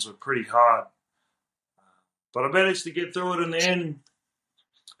questions were pretty hard, but I managed to get through it in the end.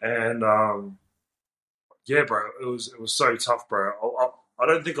 And yeah, bro, it was so tough, bro. I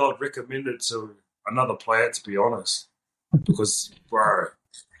don't think I'd recommend it to another player, to be honest, because, bro,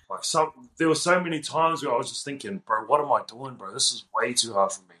 like there were so many times where I was just thinking, bro, what am I doing, bro? This is way too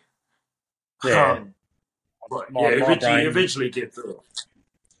hard for me. Yeah. But yeah, My brain eventually get through it.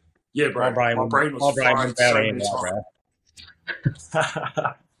 Yeah, my bro, brain my brain was my brain fried wouldn't be able so to many handle times.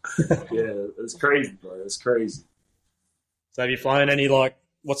 that, bro. Yeah, it's crazy, bro. It's crazy. So have you flown any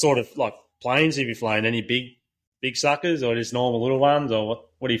what sort of planes have you flown? Any big suckers or just normal little ones or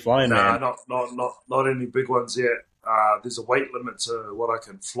what are you flying, Nah, man? not any big ones yet. There's a weight limit to what I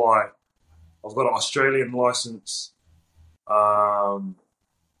can fly. I've got an Australian license.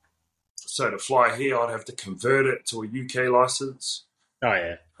 So to fly here, I'd have to convert it to a UK license. Oh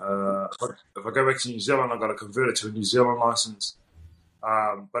yeah. If I go back to New Zealand, I've got to convert it to a New Zealand license.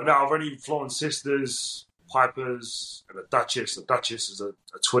 But now I've only flown Cessnas, Pipers, and a Duchess. The Duchess is a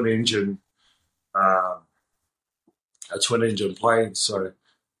twin engine, plane. So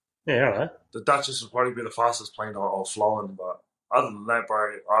Yeah, all right. the Duchess would probably be the fastest plane I've flown. But other than that,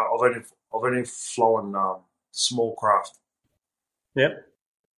 bro, I've only flown small craft. Yep.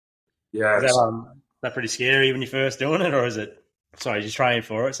 Yeah, Is so that pretty scary when you're first doing it, or is it? Sorry, you're just training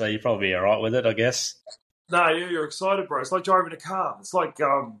for it, so you're probably all right with it, I guess. no, yeah, you're excited, bro. It's like driving a car. It's like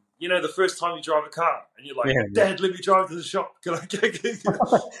the first time you drive a car and you're like, Yeah. Dad, let me drive to the shop. Can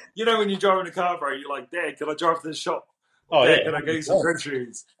I when you're driving a car, bro, you're like, Dad, can I drive to the shop? Oh Dad, yeah. can I get you some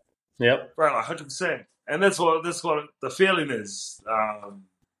groceries? Yep. Bro, like 100%. And that's what the feeling is.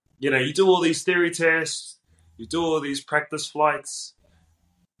 You do all these theory tests, you do all these practice flights,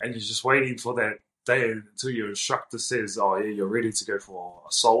 and you're just waiting for that day until your instructor says, "Oh yeah, you're ready to go for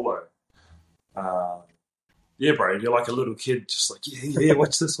a solo." Yeah, bro, you're like a little kid, just like yeah,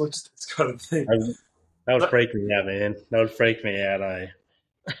 watch this kind of thing. That would But, freak me out, man. That would freak me out, eh?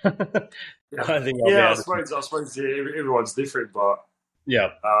 I don't think I'll be yeah, able to. I suppose yeah, everyone's different, but Yeah.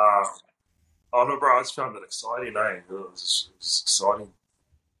 oh no, bro, I just found it exciting, eh? It was exciting.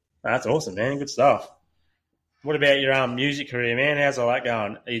 That's awesome, man. Good stuff. What about your music career, man? How's all that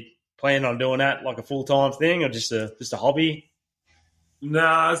going? Are you planning on doing that like a full-time thing or just a hobby?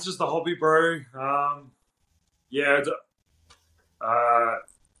 Nah, it's just a hobby, bro. Yeah, I've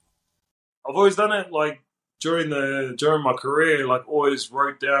always done it like during my career, like always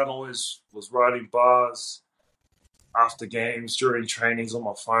wrote down, always was writing bars after games, during trainings on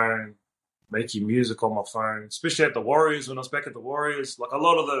my phone. making music on my phone, especially at the Warriors. When I was back at the Warriors, like a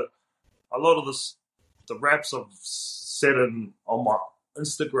lot of the raps I've said on my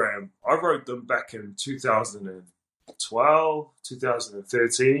Instagram, I wrote them back in 2012,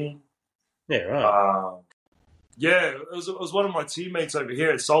 2013. Yeah, right. Yeah, it was one of my teammates over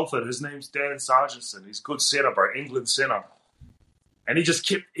here at Salford. His name's Dan Sargentson. He's a good centre, bro, England centre. And he just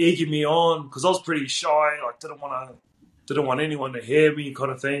kept egging me on because I was pretty shy. Like, didn't want anyone to hear me,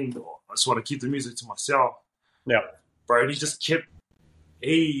 kind of thing. I just want to keep the music to myself. Yeah, bro. And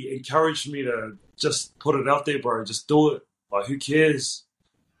he encouraged me to just put it out there, bro. Just do it. Like, who cares?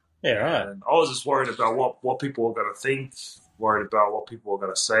 Yeah, right. And I was just worried about what people were going to think, worried about what people were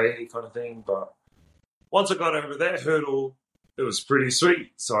going to say, kind of thing. But once I got over that hurdle, it was pretty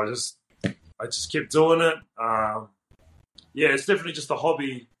sweet. So I just kept doing it. Yeah, it's definitely just a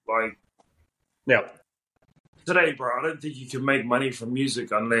hobby. Like, yeah, today, bro, I don't think you can make money from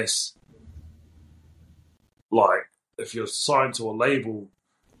music unless, like, if you're signed to a label.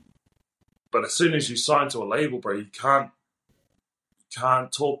 But as soon as you sign to a label, bro, you can't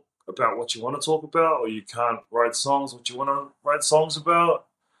talk about what you want to talk about, or you can't write songs what you want to write songs about.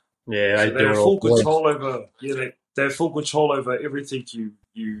 Yeah, so they have full control over. Yeah, they have full control over everything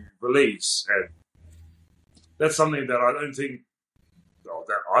you release, and that's something that I don't think. Well,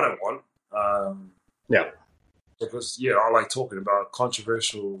 that I don't want. Yeah, because I like talking about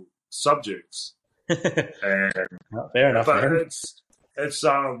controversial subjects. And fair enough. But man. it's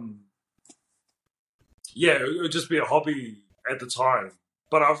it would just be a hobby at the time.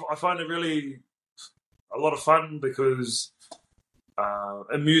 But I find it really a lot of fun because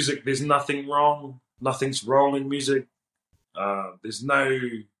in music, there's nothing wrong. Nothing's wrong in music. There's no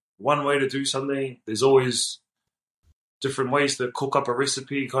one way to do something. There's always different ways to cook up a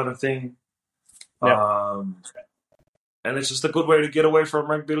recipe, kind of thing. Yeah. And it's just a good way to get away from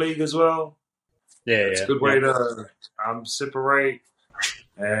rugby league as well. Yeah, it's a good way to separate.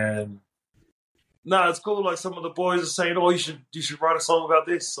 And no, it's cool. Like, some of the boys are saying, "Oh, you should write a song about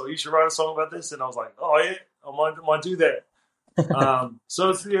this, or you should write a song about this." And I was like, "Oh yeah, I might do that." So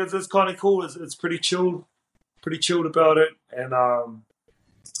it's kind of cool. It's pretty chilled about it. And I'll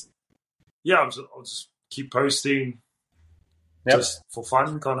just keep posting, just for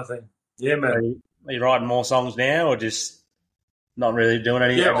fun, kind of thing. Yeah, man. Are you writing more songs now, or just not really doing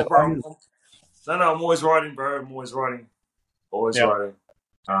any? Yeah, bro. No, I'm always writing, bro. I'm always writing. Writing.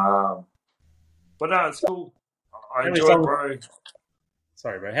 But no, it's cool. I enjoy it, bro.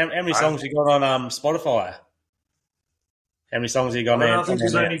 Sorry, bro. How many songs you got on Spotify? How many songs you got now? I think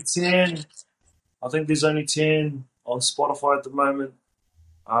there's only 10. I think there's only 10 on Spotify at the moment.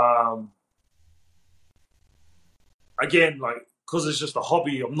 Again, like, because it's just a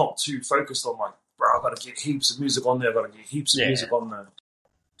hobby, I'm not too focused on, like, bro, I've got to get heaps of music on there. I've got to get heaps of music on there.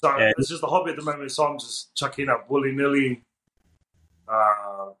 So it's just a hobby at the moment, so I'm just chucking up willy-nilly,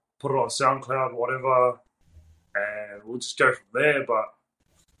 put it on SoundCloud, whatever, and we'll just go from there. But,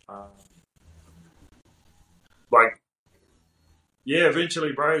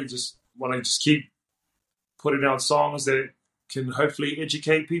 eventually, bro, you just want to just keep putting out songs that can hopefully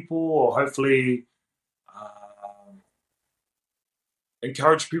educate people, or hopefully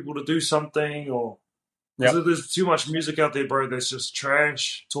encourage people to do something, or there's too much music out there, bro, that's just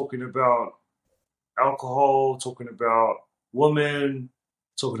trash, talking about alcohol, talking about women,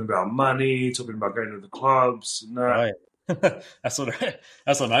 talking about money, talking about going to the clubs. And that. That's what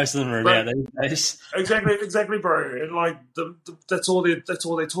most of them are about these days. Exactly, bro. And like that's all they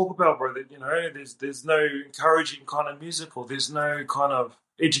talk about, bro. That, there's no encouraging kind of music, or there's no kind of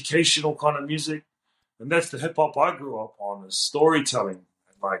educational kind of music. And that's the hip hop I grew up on, is storytelling,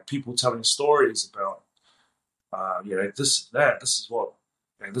 and like people telling stories about, this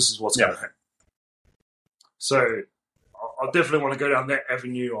is what's going to happen. So I definitely want to go down that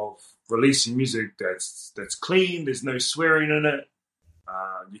avenue of releasing music that's clean. There's no swearing in it.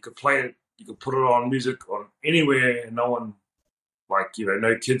 You could play it. You could put it on music on anywhere, and no one,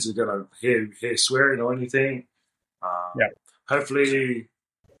 no kids are going to hear swearing or anything. Hopefully,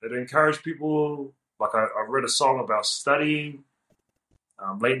 it encourage people. Like, I read a song about studying,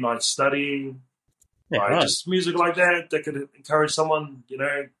 late night studying, just music like that could encourage someone,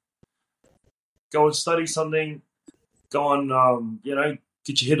 go and study something, go and,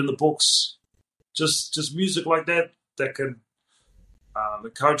 get your head in the books. Just music like that could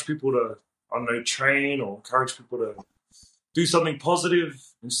encourage people to, I don't know, train, or encourage people to do something positive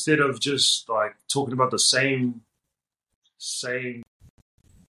instead of just, like, talking about the same.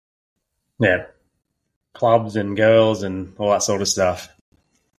 Yeah. Clubs and girls and all that sort of stuff.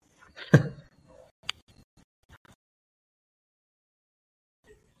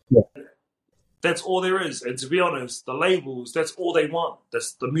 That's all there is. And to be honest, the labels, that's all they want.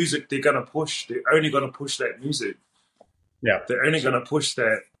 That's the music they're going to push. They're only going to push that music. Yeah. They're only going to push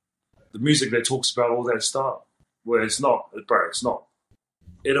the music that talks about all that stuff. Where it's not, bro, it's not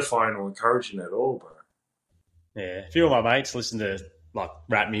edifying or encouraging at all, bro. Yeah. A few of my mates listen to like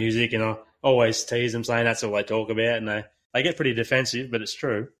rap music, and I always tease them saying that's all they talk about, and they get pretty defensive, but it's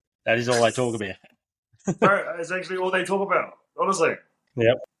true. That is all they talk about. Bro, it's actually all they talk about, honestly.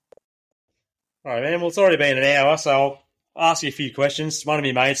 Yep. All right, man. Well, it's already been an hour, so I'll ask you a few questions. One of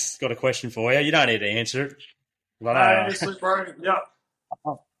my mates got a question for you. You don't need to answer it. But, Honestly, bro, yeah.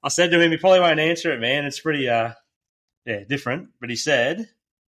 I said to him, he probably won't answer it, man. It's pretty different. But he said,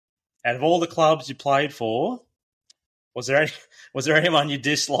 out of all the clubs you played for, was there anyone you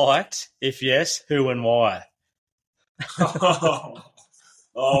disliked? If yes, who and why? Oh,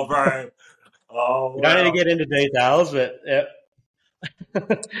 bro. Oh, You don't need to get into details, but yeah.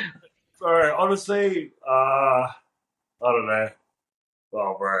 Bro, honestly, I don't know.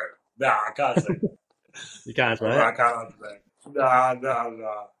 Oh, bro. Nah, I can't say that. You can't say I it. can't say that.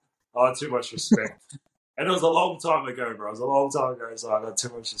 Nah. I had too much respect. And it was a long time ago, bro. It was a long time ago, so I got too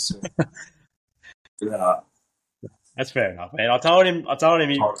much respect. Yeah. That's fair enough, man. I told him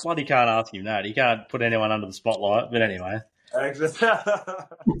he bloody can't ask him that. He can't put anyone under the spotlight. But anyway.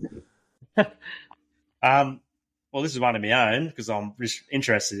 Well, this is one of my own because I'm just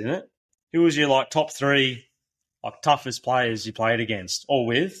interested in it. Who was your top three toughest players you played against or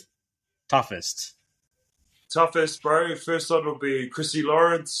with? Toughest. Toughest, bro. First one will be Chrissy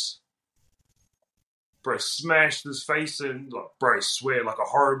Lawrence. Bro, smashed his face in, bro, swear, like a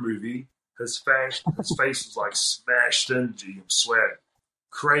horror movie. His face was smashed in, I swear.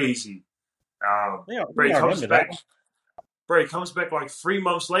 Crazy. Bro, he comes back. Bro, he comes back 3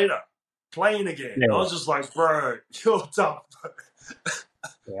 months later, playing again. Yeah. I was just like, bro, you're tough.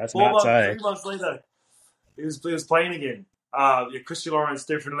 Yeah, that's nuts, 3 months later, he was playing again. Christy Lawrence,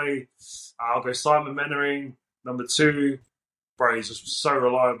 definitely. I'll go Simon Mannering, number 2. Bro, he's just so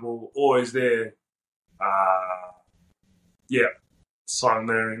reliable, always there. Simon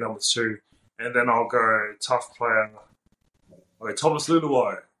Mannering, number 2. And then I'll go tough player. I'll go Thomas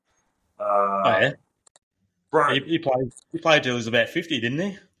Luluwai. Yeah. Bro. He played till he was about 50, didn't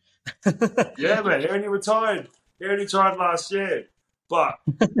he? Yeah, man. He only retired. He only retired last year. But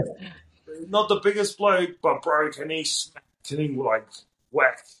not the biggest bloke, but bro, can he whack?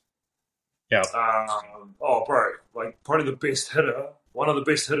 Yeah. Bro, probably the best hitter. One of the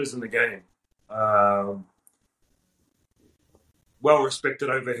best hitters in the game. Well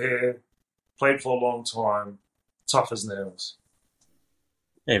respected over here. Played for a long time. Tough as nails.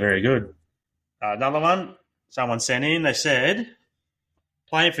 Yeah, very good. Another one. Someone sent in. They said,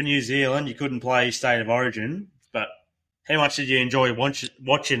 playing for New Zealand, you couldn't play State of Origin, but how much did you enjoy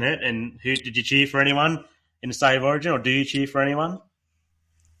watching it? And who did you cheer for anyone in the State of Origin, or do you cheer for anyone?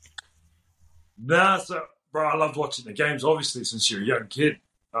 Nah, bro, I loved watching the games. Obviously, since you're a young kid.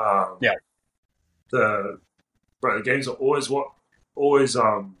 Yeah. The games are always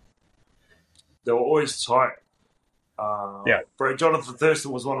they were always tight. Bro, Jonathan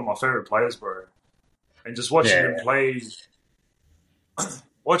Thurston was one of my favorite players, bro. And just watching him play,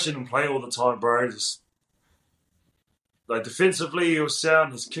 all the time, bro. Just defensively, he was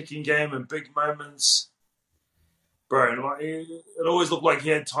sound. His kicking game in big moments, bro. And it always looked like he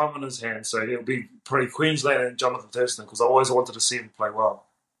had time on his hands. So it'll be probably Queensland and Jonathan Thurston because I always wanted to see him play well.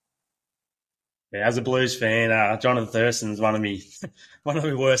 Yeah, as a Blues fan, Jonathan Thurston's one of my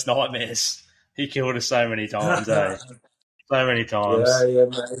worst nightmares. He killed us so many times, So many times. Yeah,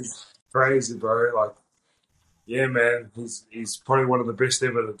 man. He's crazy, bro. Yeah, man. He's probably one of the best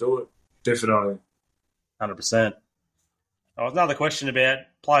ever to do it. Definitely. 100%. Another question about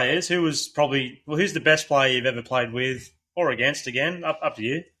players. Who's the best player you've ever played with or against again? Up to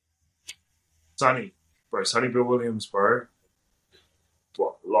you. Sonny Bill Williams, bro.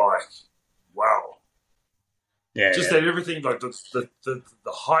 Wow. Yeah. Just at everything, the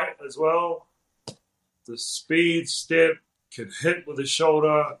height as well. The speed, step, can hit with his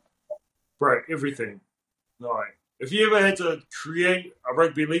shoulder. Bro, everything. If you ever had to create a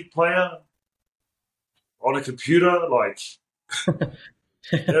rugby league player on a computer,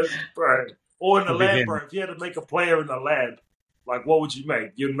 bro, or in a lab, bro, if you had to make a player in a lab, what would you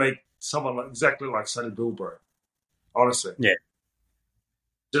make? You'd make someone exactly like Sonny Bill, bro. Honestly. Yeah.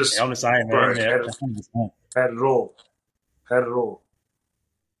 Just, I'm the same, bro, man. Had it all.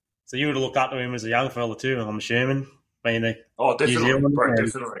 So you would have looked up to him as a young fella too, I'm assuming. Definitely, bro,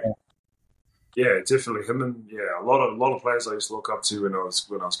 definitely. Yeah, definitely. Him and a lot of players I used to look up to when I was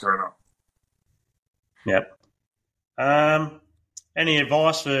growing up. Yep. Any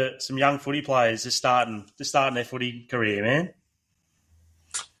advice for some young footy players just starting their footy career, man?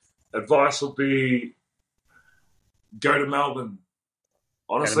 Advice would be go to Melbourne.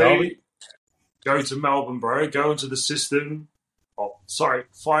 Go to Melbourne. Honestly, go to Melbourne, bro. Go into the system.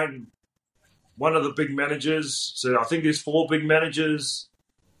 Find one of the big managers. So I think there's 4 big managers.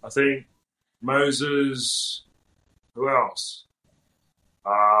 I think Moses. Who else?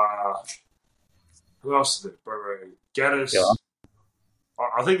 Who else is it, bro? Gaddis. Yeah.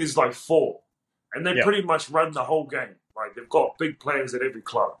 I think there's like 4. And they Yeah. pretty much run the whole game. Like, they've got big players at every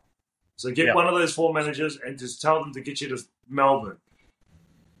club. So get Yeah. one of those 4 managers and just tell them to get you to Melbourne.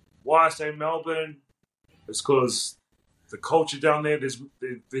 Why I say Melbourne is because the culture down there,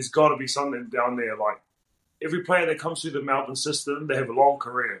 there's got to be something down there. Like, every player that comes through the Melbourne system, they have a long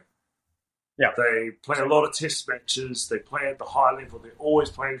career. Yeah. They play a lot of test matches. They play at the high level. They're always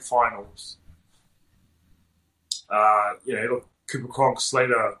playing finals. Look, Cooper Cronk,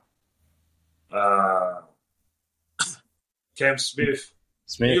 Slater, Cam Smith.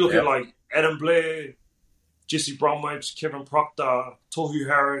 You look at like Adam Blair, Jesse Bromwich, Kevin Proctor, Tohu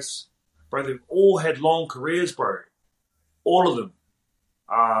Harris. Bro, they've all had long careers, bro. All of them.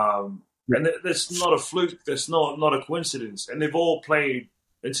 And that's not a fluke. That's not a coincidence. And they've all played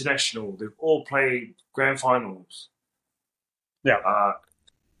international. They've all played grand finals. Yeah.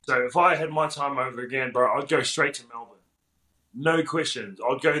 So if I had my time over again, bro, I'd go straight to Melbourne. No questions.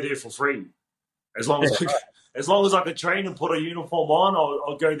 I'd go there for free. As long as I could train and put a uniform on,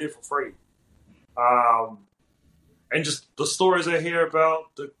 I'll go there for free. And just the stories I hear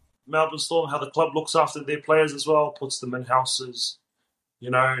about the Melbourne Storm, how the club looks after their players as well, puts them in houses,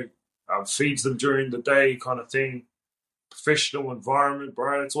 feeds them during the day, kind of thing. Professional environment,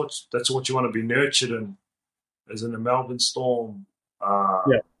 bro. That's what you want to be nurtured in, as in the Melbourne Storm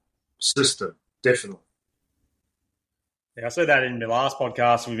system, definitely. Yeah, I said that in my last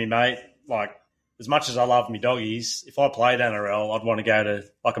podcast with me mate. Like, as much as I love my doggies, if I played NRL, I'd want to go to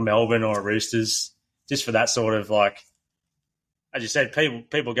like a Melbourne or a Roosters, just for that sort of, like, as you said,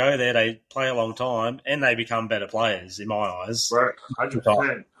 people go there, they play a long time, and they become better players in my eyes. Right,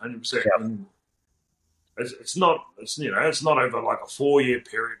 100%. And it's not over like a 4-year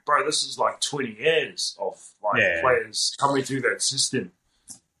period, bro. This is like 20 years of players coming through that system.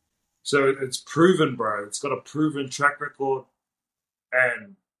 So it's proven, bro. It's got a proven track record.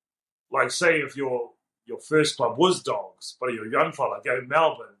 And like, say if your first club was Dogs, but you're a young fella, go to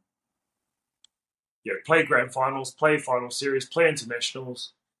Melbourne. Play grand finals, play final series, play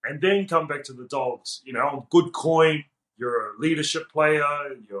internationals, and then come back to the Dogs. On good coin. You're a leadership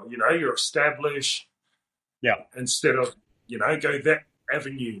player. You're established. Yeah. Instead of go that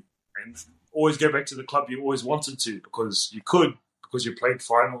avenue and always go back to the club you always wanted to because you played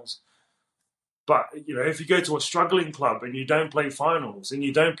finals. But if you go to a struggling club and you don't play finals and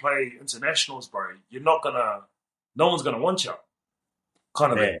you don't play internationals, bro, no one's gonna want you.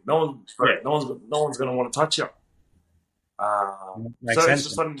 Kind of thing. No one's gonna want to touch you. So it's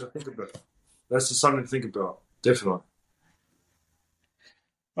just something to think about. That's just something to think about. Definitely.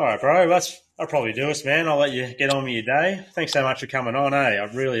 All right, bro. That'll probably do us, man. I'll let you get on with your day. Thanks so much for coming on, I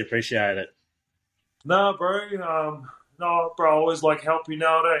really appreciate it. No, bro. I always like helping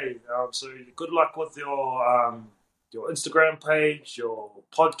out, So good luck with your Instagram page, your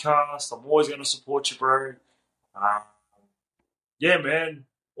podcast. I'm always going to support you, bro. Yeah, man.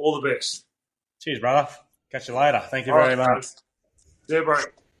 All the best. Cheers, brother. Catch you later. Thank you very much. Yeah, bro.